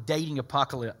Dawn of the Dating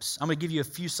Apocalypse. I'm going to give you a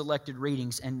few selected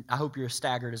readings, and I hope you're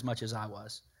staggered as much as I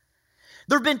was.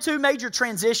 There have been 2 major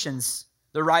transitions,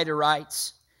 the writer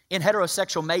writes, in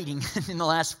heterosexual mating in the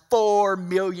last 4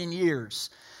 million years.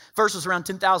 First was around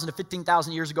 10,000 to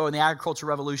 15,000 years ago in the agricultural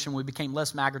revolution, when we became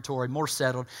less migratory, more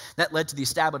settled. That led to the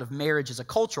establishment of marriage as a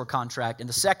cultural contract. And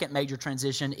the second major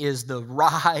transition is the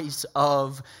rise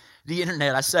of the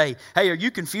internet. I say, hey, are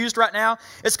you confused right now?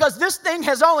 It's because this thing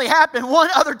has only happened one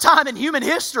other time in human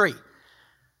history.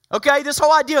 Okay, this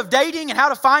whole idea of dating and how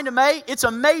to find a mate, it's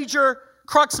a major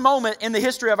crux moment in the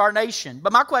history of our nation.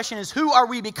 But my question is, who are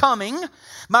we becoming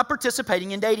by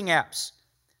participating in dating apps?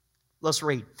 Let's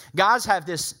read. Guys have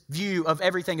this view of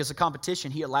everything as a competition.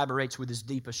 He elaborates with his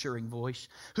deep, assuring voice.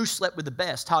 Who slept with the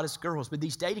best, hottest girls? With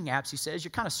these dating apps, he says,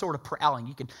 you're kind of sort of prowling.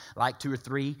 You can like 2 or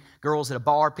 3 girls at a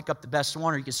bar, pick up the best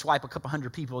one, or you can swipe a couple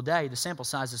hundred people a day. The sample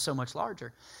size is so much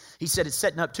larger. He said it's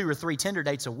setting up 2 or 3 Tinder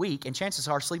dates a week, and chances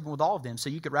are sleeping with all of them. So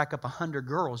you could rack up 100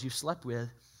 girls you've slept with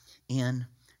in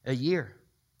a year.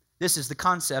 This is the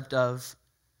concept of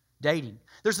dating.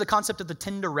 There's the concept of the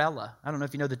Tinderella. I don't know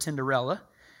if you know the Tinderella.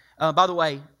 By the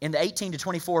way, in the 18 to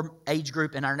 24 age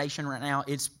group in our nation right now,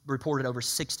 it's reported over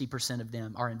 60% of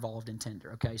them are involved in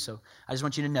Tinder. Okay, so I just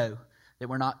want you to know that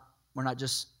we're not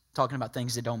just talking about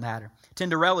things that don't matter.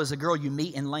 Tinderella is a girl you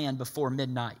meet and land before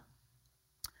midnight.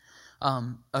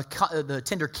 The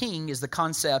Tinder King is the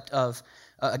concept of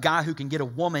a guy who can get a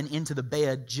woman into the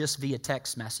bed just via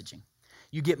text messaging.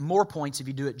 You get more points if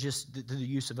you do it just through the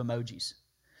use of emojis.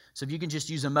 So if you can just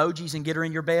use emojis and get her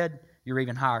in your bed, you're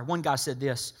even higher. One guy said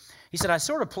this. He said, I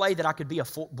sort of play that I could be a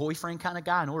boyfriend kind of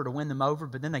guy in order to win them over,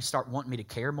 but then they start wanting me to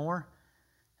care more,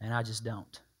 and I just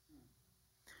don't.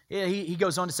 Yeah, he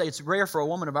goes on to say, it's rare for a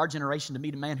woman of our generation to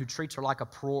meet a man who treats her like a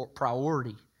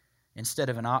priority instead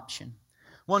of an option.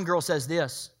 One girl says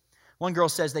this. One girl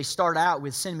says they start out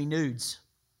with send me nudes,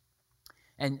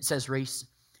 and says Reese,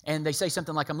 and they say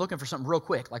something like, I'm looking for something real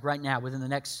quick, like right now, within the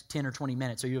next 10 or 20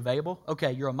 minutes. Are you available?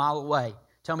 Okay, you're a mile away.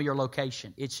 Tell me your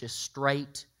location. It's just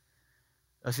straight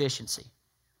efficiency.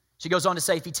 She goes on to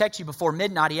say, if he texts you before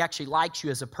midnight, he actually likes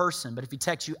you as a person. But if he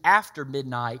texts you after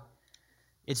midnight,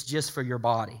 it's just for your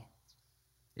body.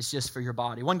 It's just for your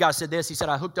body. One guy said this. He said,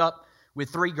 I hooked up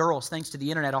with 3 girls thanks to the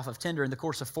internet off of Tinder in the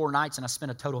course of 4 nights, and I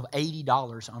spent a total of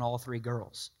 $80 on all 3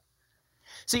 girls.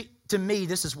 See, to me,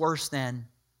 this is worse than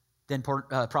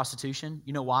prostitution.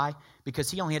 You know why?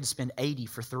 Because he only had to spend $80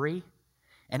 for 3,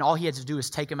 and all he had to do is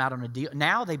take them out on a deal.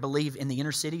 Now they believe in the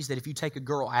inner cities that if you take a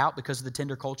girl out, because of the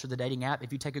Tinder culture, the dating app,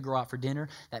 if you take a girl out for dinner,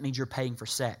 that means you're paying for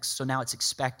sex. So now it's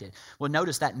expected. Well,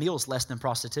 notice that meal is less than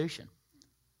prostitution.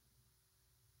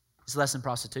 It's less than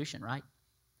prostitution, right?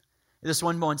 This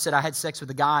one woman said, I had sex with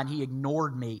a guy and he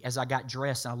ignored me as I got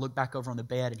dressed, and I looked back over on the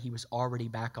bed and he was already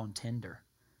back on Tinder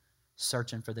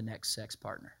searching for the next sex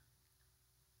partner.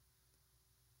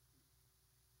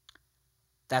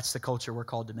 That's the culture we're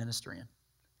called to minister in.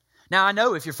 Now, I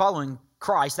know if you're following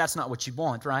Christ, that's not what you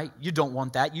want, right? You don't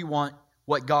want that. You want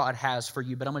what God has for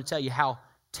you. But I'm going to tell you how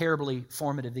terribly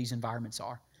formative these environments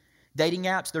are. Dating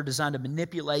apps, they're designed to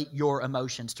manipulate your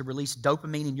emotions, to release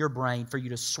dopamine in your brain for you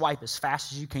to swipe as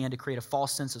fast as you can to create a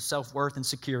false sense of self-worth and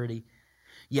security,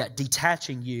 yet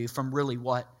detaching you from really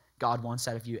what God wants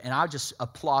out of you. And I just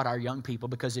applaud our young people,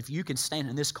 because if you can stand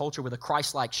in this culture with a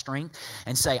Christ-like strength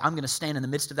and say, I'm going to stand in the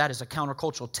midst of that as a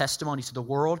countercultural testimony to the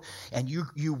world, and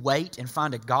you wait and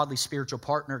find a godly spiritual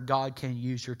partner, God can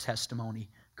use your testimony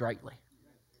greatly.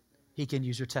 He can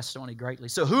use your testimony greatly.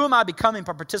 So who am I becoming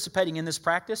by participating in this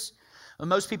practice? Well,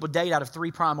 most people date out of 3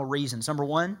 primal reasons. Number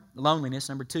 1, loneliness.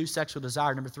 Number 2, sexual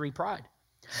desire. Number 3, pride.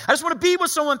 I just want to be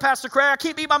with someone, Pastor Craig. I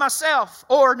can't be by myself.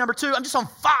 Or number 2, I'm just on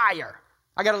fire.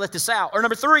 I got to let this out. Or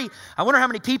number 3, I wonder how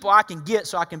many people I can get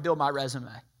so I can build my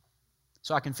resume,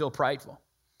 so I can feel prideful.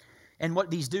 And what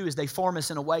these do is they form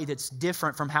us in a way that's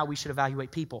different from how we should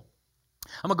evaluate people.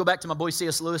 I'm going to go back to my boy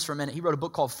C.S. Lewis for a minute. He wrote a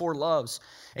book called 4 Loves,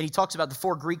 and he talks about the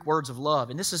 4 Greek words of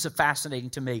love. And this is fascinating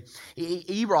to me.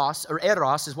 Eros, or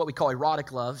eros, is what we call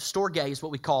erotic love. Storge is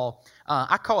what we call,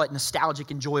 I call it nostalgic,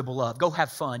 enjoyable love. Go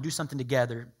have fun, do something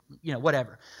together,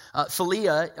 whatever.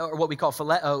 Philia, or what we call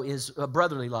phileo, is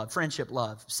brotherly love, friendship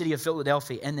love, city of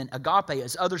Philadelphia. And then agape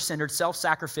is other-centered,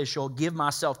 self-sacrificial, give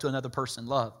myself to another person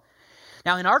love.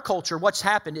 Now, in our culture, what's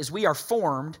happened is we are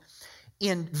formed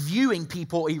in viewing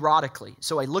people erotically.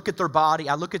 So I look at their body,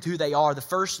 I look at who they are. The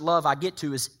first love I get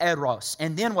to is eros.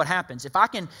 And then what happens? If I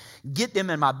can get them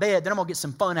in my bed, then I'm going to get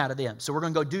some fun out of them. So we're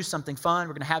going to go do something fun.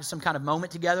 We're going to have some kind of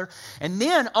moment together. And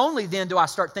then, only then do I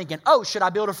start thinking, should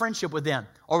I build a friendship with them?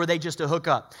 Or were they just a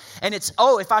hookup? And it's,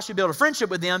 if I should build a friendship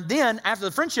with them, then after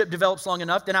the friendship develops long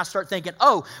enough, then I start thinking,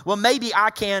 maybe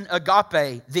I can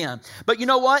agape them. But you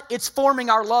know what? It's forming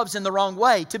our loves in the wrong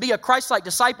way. To be a Christ-like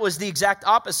disciple is the exact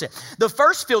opposite. The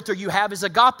first filter you have is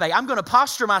agape. I'm going to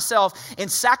posture myself in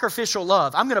sacrificial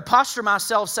love. I'm going to posture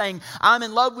myself saying, I'm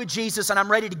in love with Jesus and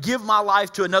I'm ready to give my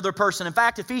life to another person. In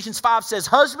fact, Ephesians 5 says,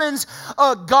 husbands,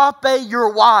 agape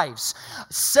your wives.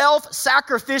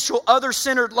 Self-sacrificial,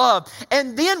 other-centered love.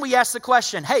 And then we ask the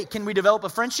question, hey, can we develop a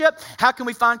friendship? How can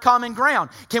we find common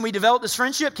ground? Can we develop this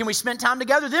friendship? Can we spend time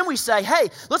together? Then we say, hey,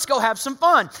 let's go have some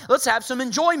fun. Let's have some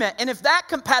enjoyment. And if that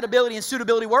compatibility and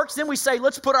suitability works, then we say,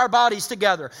 let's put our bodies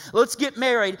together. Let's get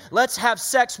married. Let's have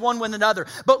sex one with another.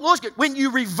 But look, when you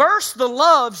reverse the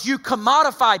loves, you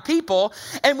commodify people.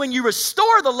 And when you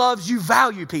restore the loves, you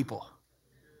value people.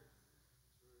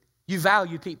 You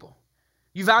value people.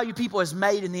 You value people as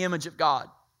made in the image of God.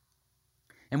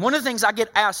 And one of the things I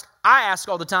ask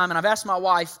all the time, and I've asked my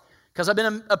wife, because I've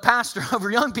been a pastor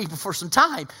over young people for some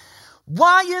time,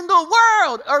 why in the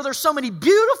world are there so many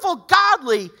beautiful,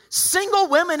 godly, single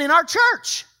women in our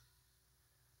church?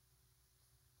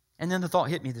 And then the thought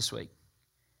hit me this week.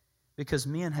 Because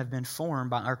men have been formed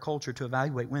by our culture to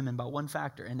evaluate women by one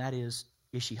factor, and that is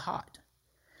she hot?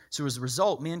 So as a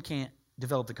result, men can't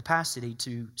develop the capacity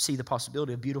to see the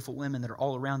possibility of beautiful women that are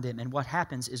all around them. And what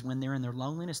happens is when they're in their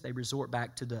loneliness, they resort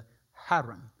back to the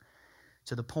harem,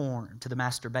 to the porn, to the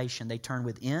masturbation. They turn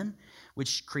within,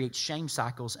 which creates shame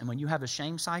cycles. And when you have a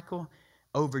shame cycle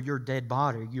over your dead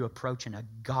body, you're approaching a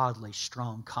godly,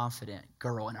 strong, confident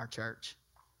girl in our church.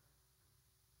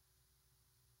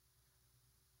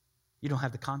 You don't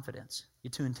have the confidence. You're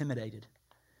too intimidated.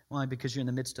 Why? Because you're in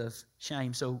the midst of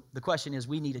shame. So the question is,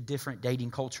 we need a different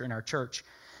dating culture in our church.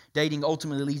 Dating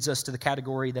ultimately leads us to the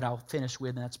category that I'll finish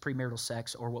with, and that's premarital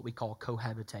sex, or what we call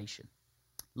cohabitation,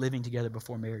 living together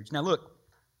before marriage. Now look,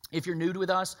 if you're new with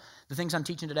us, the things I'm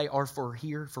teaching today are for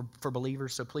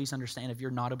believers, so please understand if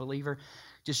you're not a believer,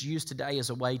 just use today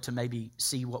as a way to maybe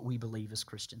see what we believe as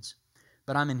Christians.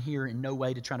 But I'm in here in no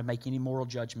way to try to make any moral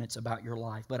judgments about your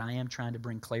life, but I am trying to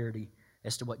bring clarity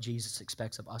as to what Jesus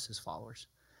expects of us as followers.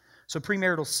 So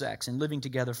premarital sex and living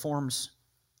together forms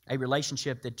a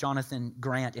relationship that Jonathan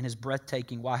Grant, in his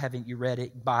breathtaking, why haven't you read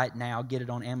it, buy it now, get it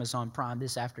on Amazon Prime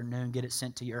this afternoon, get it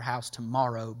sent to your house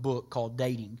tomorrow, book called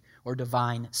Dating or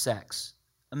Divine Sex.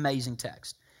 Amazing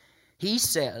text. He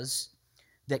says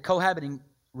that cohabiting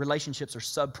relationships are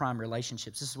subprime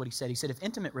relationships. This is what he said. He said, if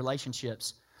intimate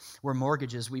relationships were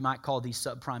mortgages, we might call these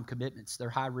subprime commitments.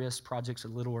 They're high-risk projects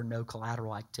with little or no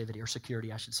collateral activity, or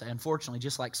security, I should say. Unfortunately,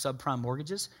 just like subprime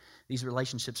mortgages, these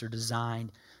relationships are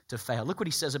designed to fail. Look what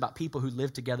he says about people who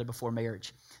live together before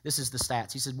marriage. This is the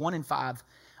stats. He said 1 in 5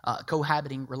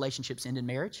 cohabiting relationships end in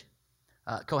marriage.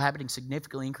 Cohabiting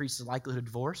significantly increases the likelihood of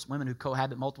divorce. Women who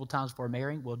cohabit multiple times before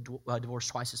marrying will divorce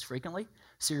twice as frequently.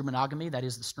 Serial monogamy, that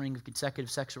is the string of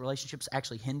consecutive sexual relationships,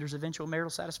 actually hinders eventual marital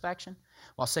satisfaction,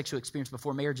 while sexual experience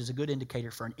before marriage is a good indicator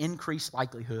for an increased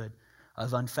likelihood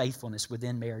of unfaithfulness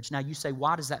within marriage. Now you say,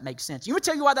 why does that make sense? You want to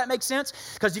tell you why that makes sense?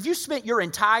 Because if you spent your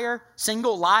entire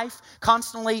single life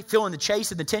constantly feeling the chase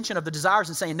and the tension of the desires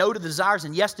and saying no to the desires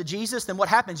and yes to Jesus, then what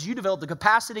happens? You develop the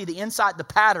capacity, the insight, the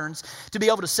patterns to be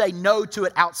able to say no to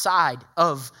it outside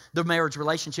of the marriage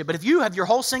relationship. But if you have your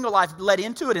whole single life led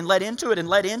into it and led into it and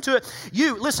led into it,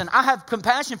 listen, I have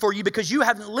compassion for you because you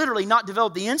have literally not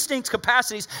developed the instincts,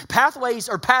 capacities, pathways,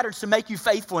 or patterns to make you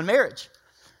faithful in marriage.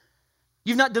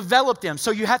 You've not developed them,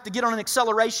 so you have to get on an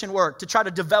acceleration work to try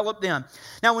to develop them.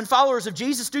 Now, when followers of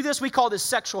Jesus do this, we call this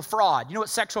sexual fraud. You know what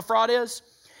sexual fraud is?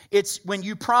 It's when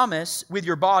you promise with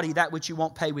your body that which you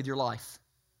won't pay with your life.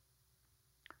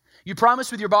 You promise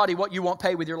with your body what you won't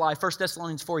pay with your life. 1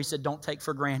 Thessalonians 4, he said, don't take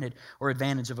for granted or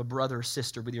advantage of a brother or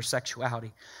sister with your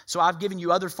sexuality. So I've given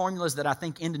you other formulas that I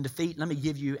think end in defeat. Let me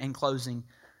give you, in closing,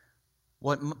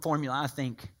 what formula I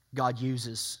think God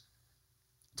uses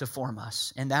to form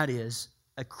us, and that is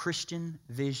a Christian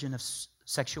vision of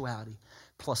sexuality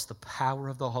plus the power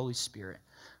of the Holy Spirit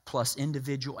plus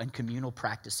individual and communal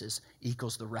practices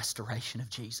equals the restoration of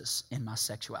Jesus in my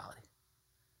sexuality.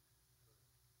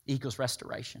 Equals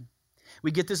restoration.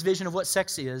 We get this vision of what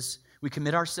sex is. We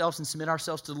commit ourselves and submit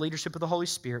ourselves to the leadership of the Holy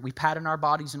Spirit. We pattern our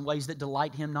bodies in ways that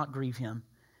delight Him, not grieve Him.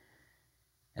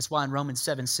 That's why in Romans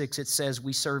 7:6 it says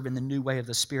we serve in the new way of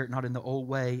the Spirit, not in the old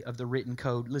way of the written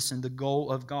code. Listen, the goal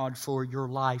of God for your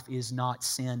life is not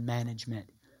sin management.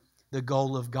 The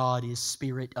goal of God is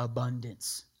spirit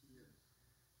abundance.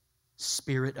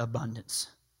 Spirit abundance.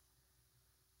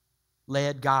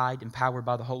 Led, guided, empowered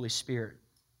by the Holy Spirit.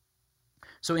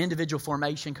 So individual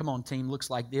formation, come on team, looks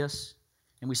like this.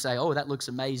 And we say, oh, that looks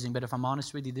amazing. But if I'm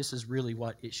honest with you, this is really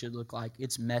what it should look like.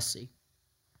 It's messy.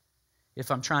 If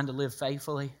I'm trying to live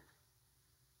faithfully,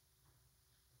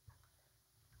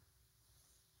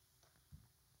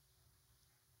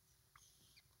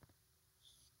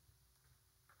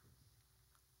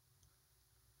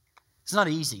 it's not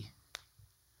easy.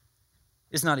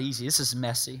 It's not easy. This is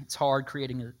messy. It's hard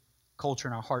creating a culture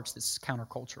in our hearts that's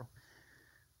countercultural.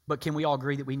 But can we all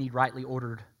agree that we need rightly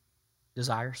ordered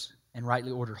desires and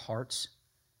rightly ordered hearts?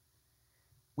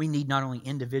 We need not only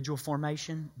individual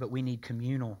formation, but we need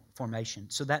communal formation.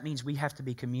 So that means we have to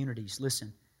be communities,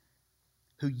 listen,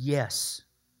 who, yes,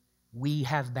 we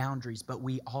have boundaries, but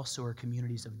we also are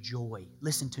communities of joy.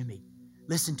 Listen to me.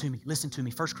 Listen to me. Listen to me.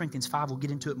 1 Corinthians 5, we'll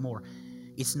get into it more.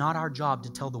 It's not our job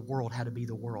to tell the world how to be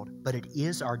the world, but it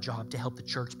is our job to help the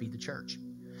church be the church.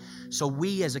 So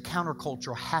we as a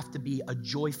counterculture have to be a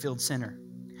joy-filled center.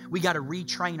 We got to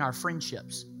retrain our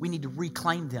friendships. We need to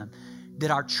reclaim them. That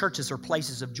our churches are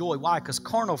places of joy. Why? Because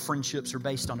carnal friendships are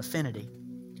based on affinity.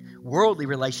 Worldly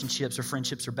relationships or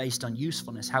friendships are based on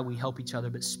usefulness, how we help each other.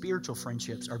 But spiritual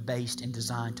friendships are based and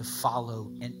designed to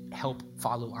follow and help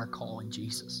follow our call in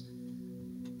Jesus.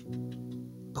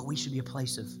 But we should be a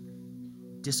place of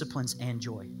disciplines and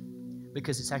joy,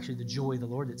 because it's actually the joy of the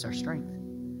Lord that's our strength.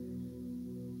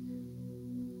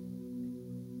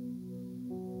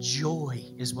 Joy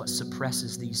is what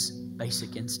suppresses these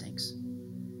basic instincts.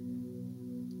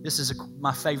 This is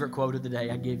my favorite quote of the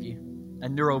day I give you. A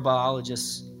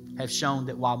neurobiologists have shown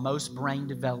that while most brain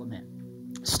development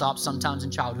stops sometimes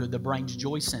in childhood, the brain's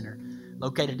joy center,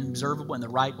 located and observable in the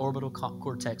right orbital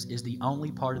cortex, is the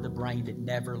only part of the brain that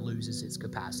never loses its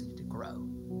capacity to grow.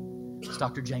 As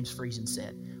Dr. James Friesen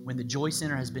said, when the joy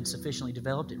center has been sufficiently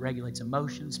developed, it regulates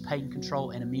emotions, pain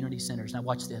control, and immunity centers. Now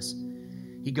watch this.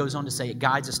 He goes on to say it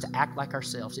guides us to act like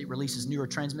ourselves. It releases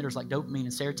neurotransmitters like dopamine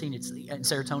and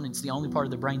serotonin. It's the only part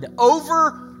of the brain that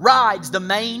overrides the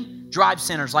main drive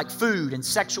centers like food and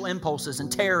sexual impulses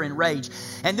and terror and rage.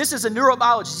 And this is a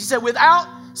neurobiologist. He said, without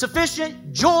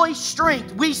sufficient joy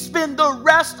strength, we spend the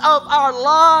rest of our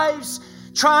lives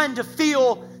trying to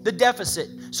fill the deficit.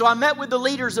 So I met with the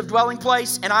leaders of Dwelling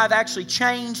Place, and I've actually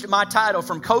changed my title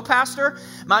from co-pastor.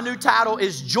 My new title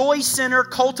is Joy Center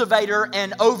Cultivator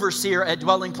and Overseer at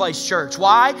Dwelling Place Church.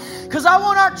 Why? Because I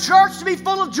want our church to be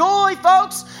full of joy,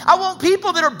 folks. I want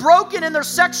people that are broken in their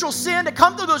sexual sin to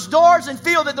come through those doors and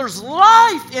feel that there's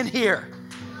life in here.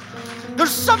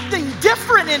 There's something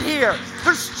different in here.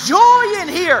 There's joy in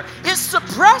here. It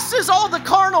suppresses all the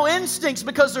carnal instincts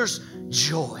because there's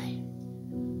joy.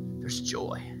 There's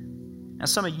joy. Now,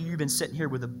 some of you, you've been sitting here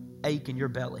with an ache in your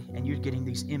belly, and you're getting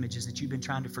these images that you've been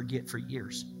trying to forget for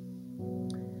years.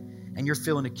 And you're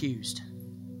feeling accused.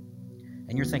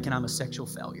 And you're thinking, I'm a sexual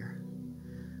failure.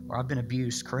 Or I've been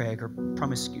abused, Craig, or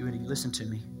promiscuity. Listen to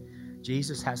me.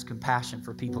 Jesus has compassion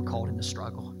for people caught in the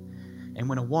struggle. And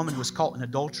when a woman was caught in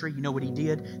adultery, you know what he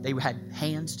did? They had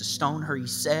hands to stone her. He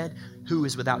said, who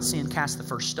is without sin, cast the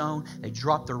first stone. They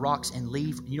dropped their rocks and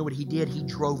leave. You know what he did? He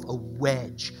drove a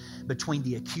wedge between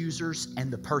the accusers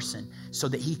and the person so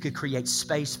that he could create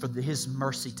space for his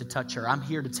mercy to touch her. I'm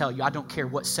here to tell you, I don't care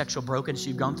what sexual brokenness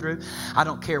you've gone through. I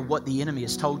don't care what the enemy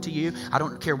has told to you. I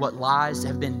don't care what lies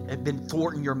have been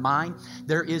thwarting your mind.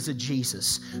 There is a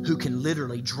Jesus who can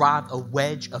literally drive a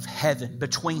wedge of heaven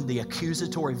between the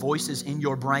accusatory voices in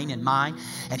your brain and mind,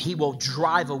 and he will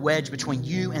drive a wedge between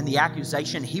you and the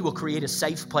accusation. He will create a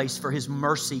safe place for his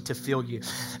mercy to fill you,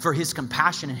 for his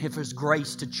compassion and for his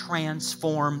grace to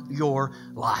transform your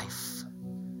life.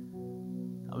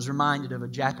 I was reminded of a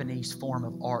Japanese form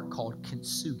of art called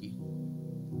kintsugi.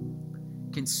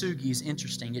 Kintsugi is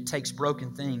interesting. It takes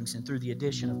broken things and through the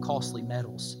addition of costly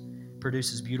metals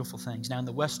produces beautiful things. Now in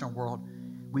the Western world,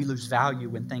 we lose value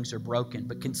when things are broken,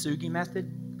 but kintsugi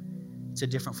method, it's a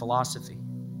different philosophy.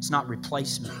 It's not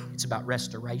replacement, it's about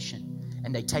restoration.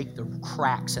 And they take the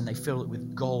cracks and they fill it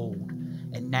with gold.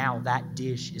 And now that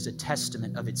dish is a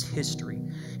testament of its history.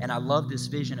 And I love this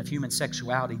vision of human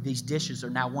sexuality. These dishes are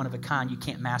now one of a kind. You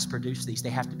can't mass produce these. They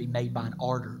have to be made by an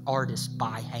artist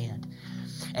by hand.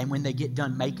 And when they get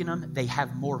done making them, they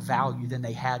have more value than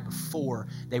they had before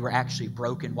they were actually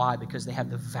broken. Why? Because they have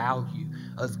the value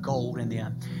of gold in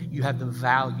them. You have the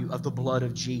value of the blood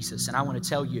of Jesus. And I want to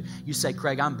tell you, you say,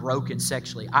 Craig, I'm broken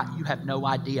sexually. You have no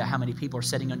idea how many people are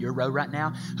sitting on your row right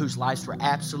now whose lives were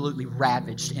absolutely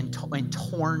ravaged and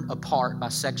torn apart by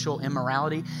sexual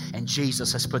immorality, and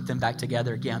Jesus has put them back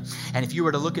together again. And if you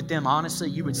were to look at them honestly,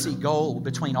 you would see gold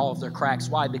between all of their cracks.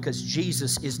 Why? Because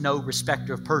Jesus is no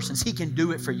respecter of persons. He can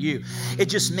do it for you. It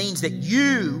just means that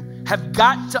you have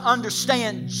got to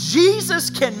understand Jesus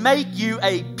can make you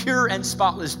a pure and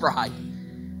spotless bride.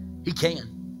 He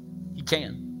can. He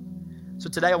can. So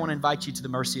today I want to invite you to the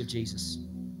mercy of Jesus.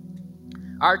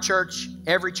 Our church,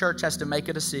 every church has to make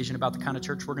a decision about the kind of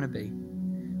church we're going to be.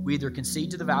 We either concede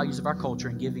to the values of our culture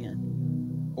and give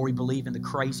in, or we believe in the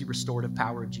crazy restorative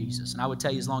power of Jesus. And I would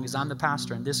tell you, as long as I'm the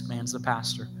pastor and this man's the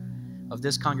pastor of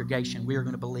this congregation, we are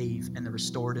going to believe in the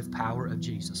restorative power of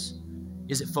Jesus.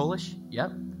 Is it foolish?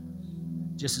 Yep.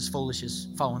 Just as foolish as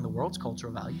following the world's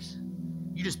cultural values.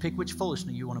 You just pick which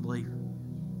foolishness you want to believe.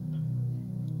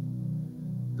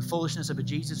 The foolishness of a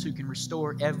Jesus who can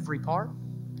restore every part,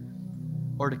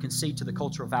 or to concede to the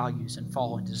cultural values and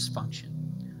fall into dysfunction,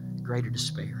 greater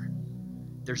despair.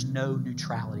 There's no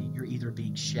neutrality. You're either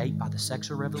being shaped by the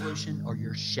sexual revolution or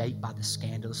you're shaped by the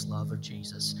scandalous love of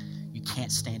Jesus. You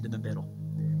can't stand in the middle.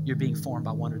 You're being formed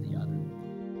by one or the other.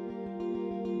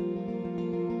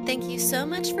 Thank you so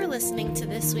much for listening to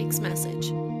this week's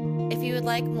message. If you would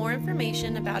like more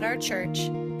information about our church,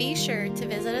 be sure to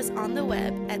visit us on the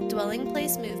web at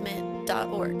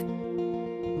dwellingplacemovement.org.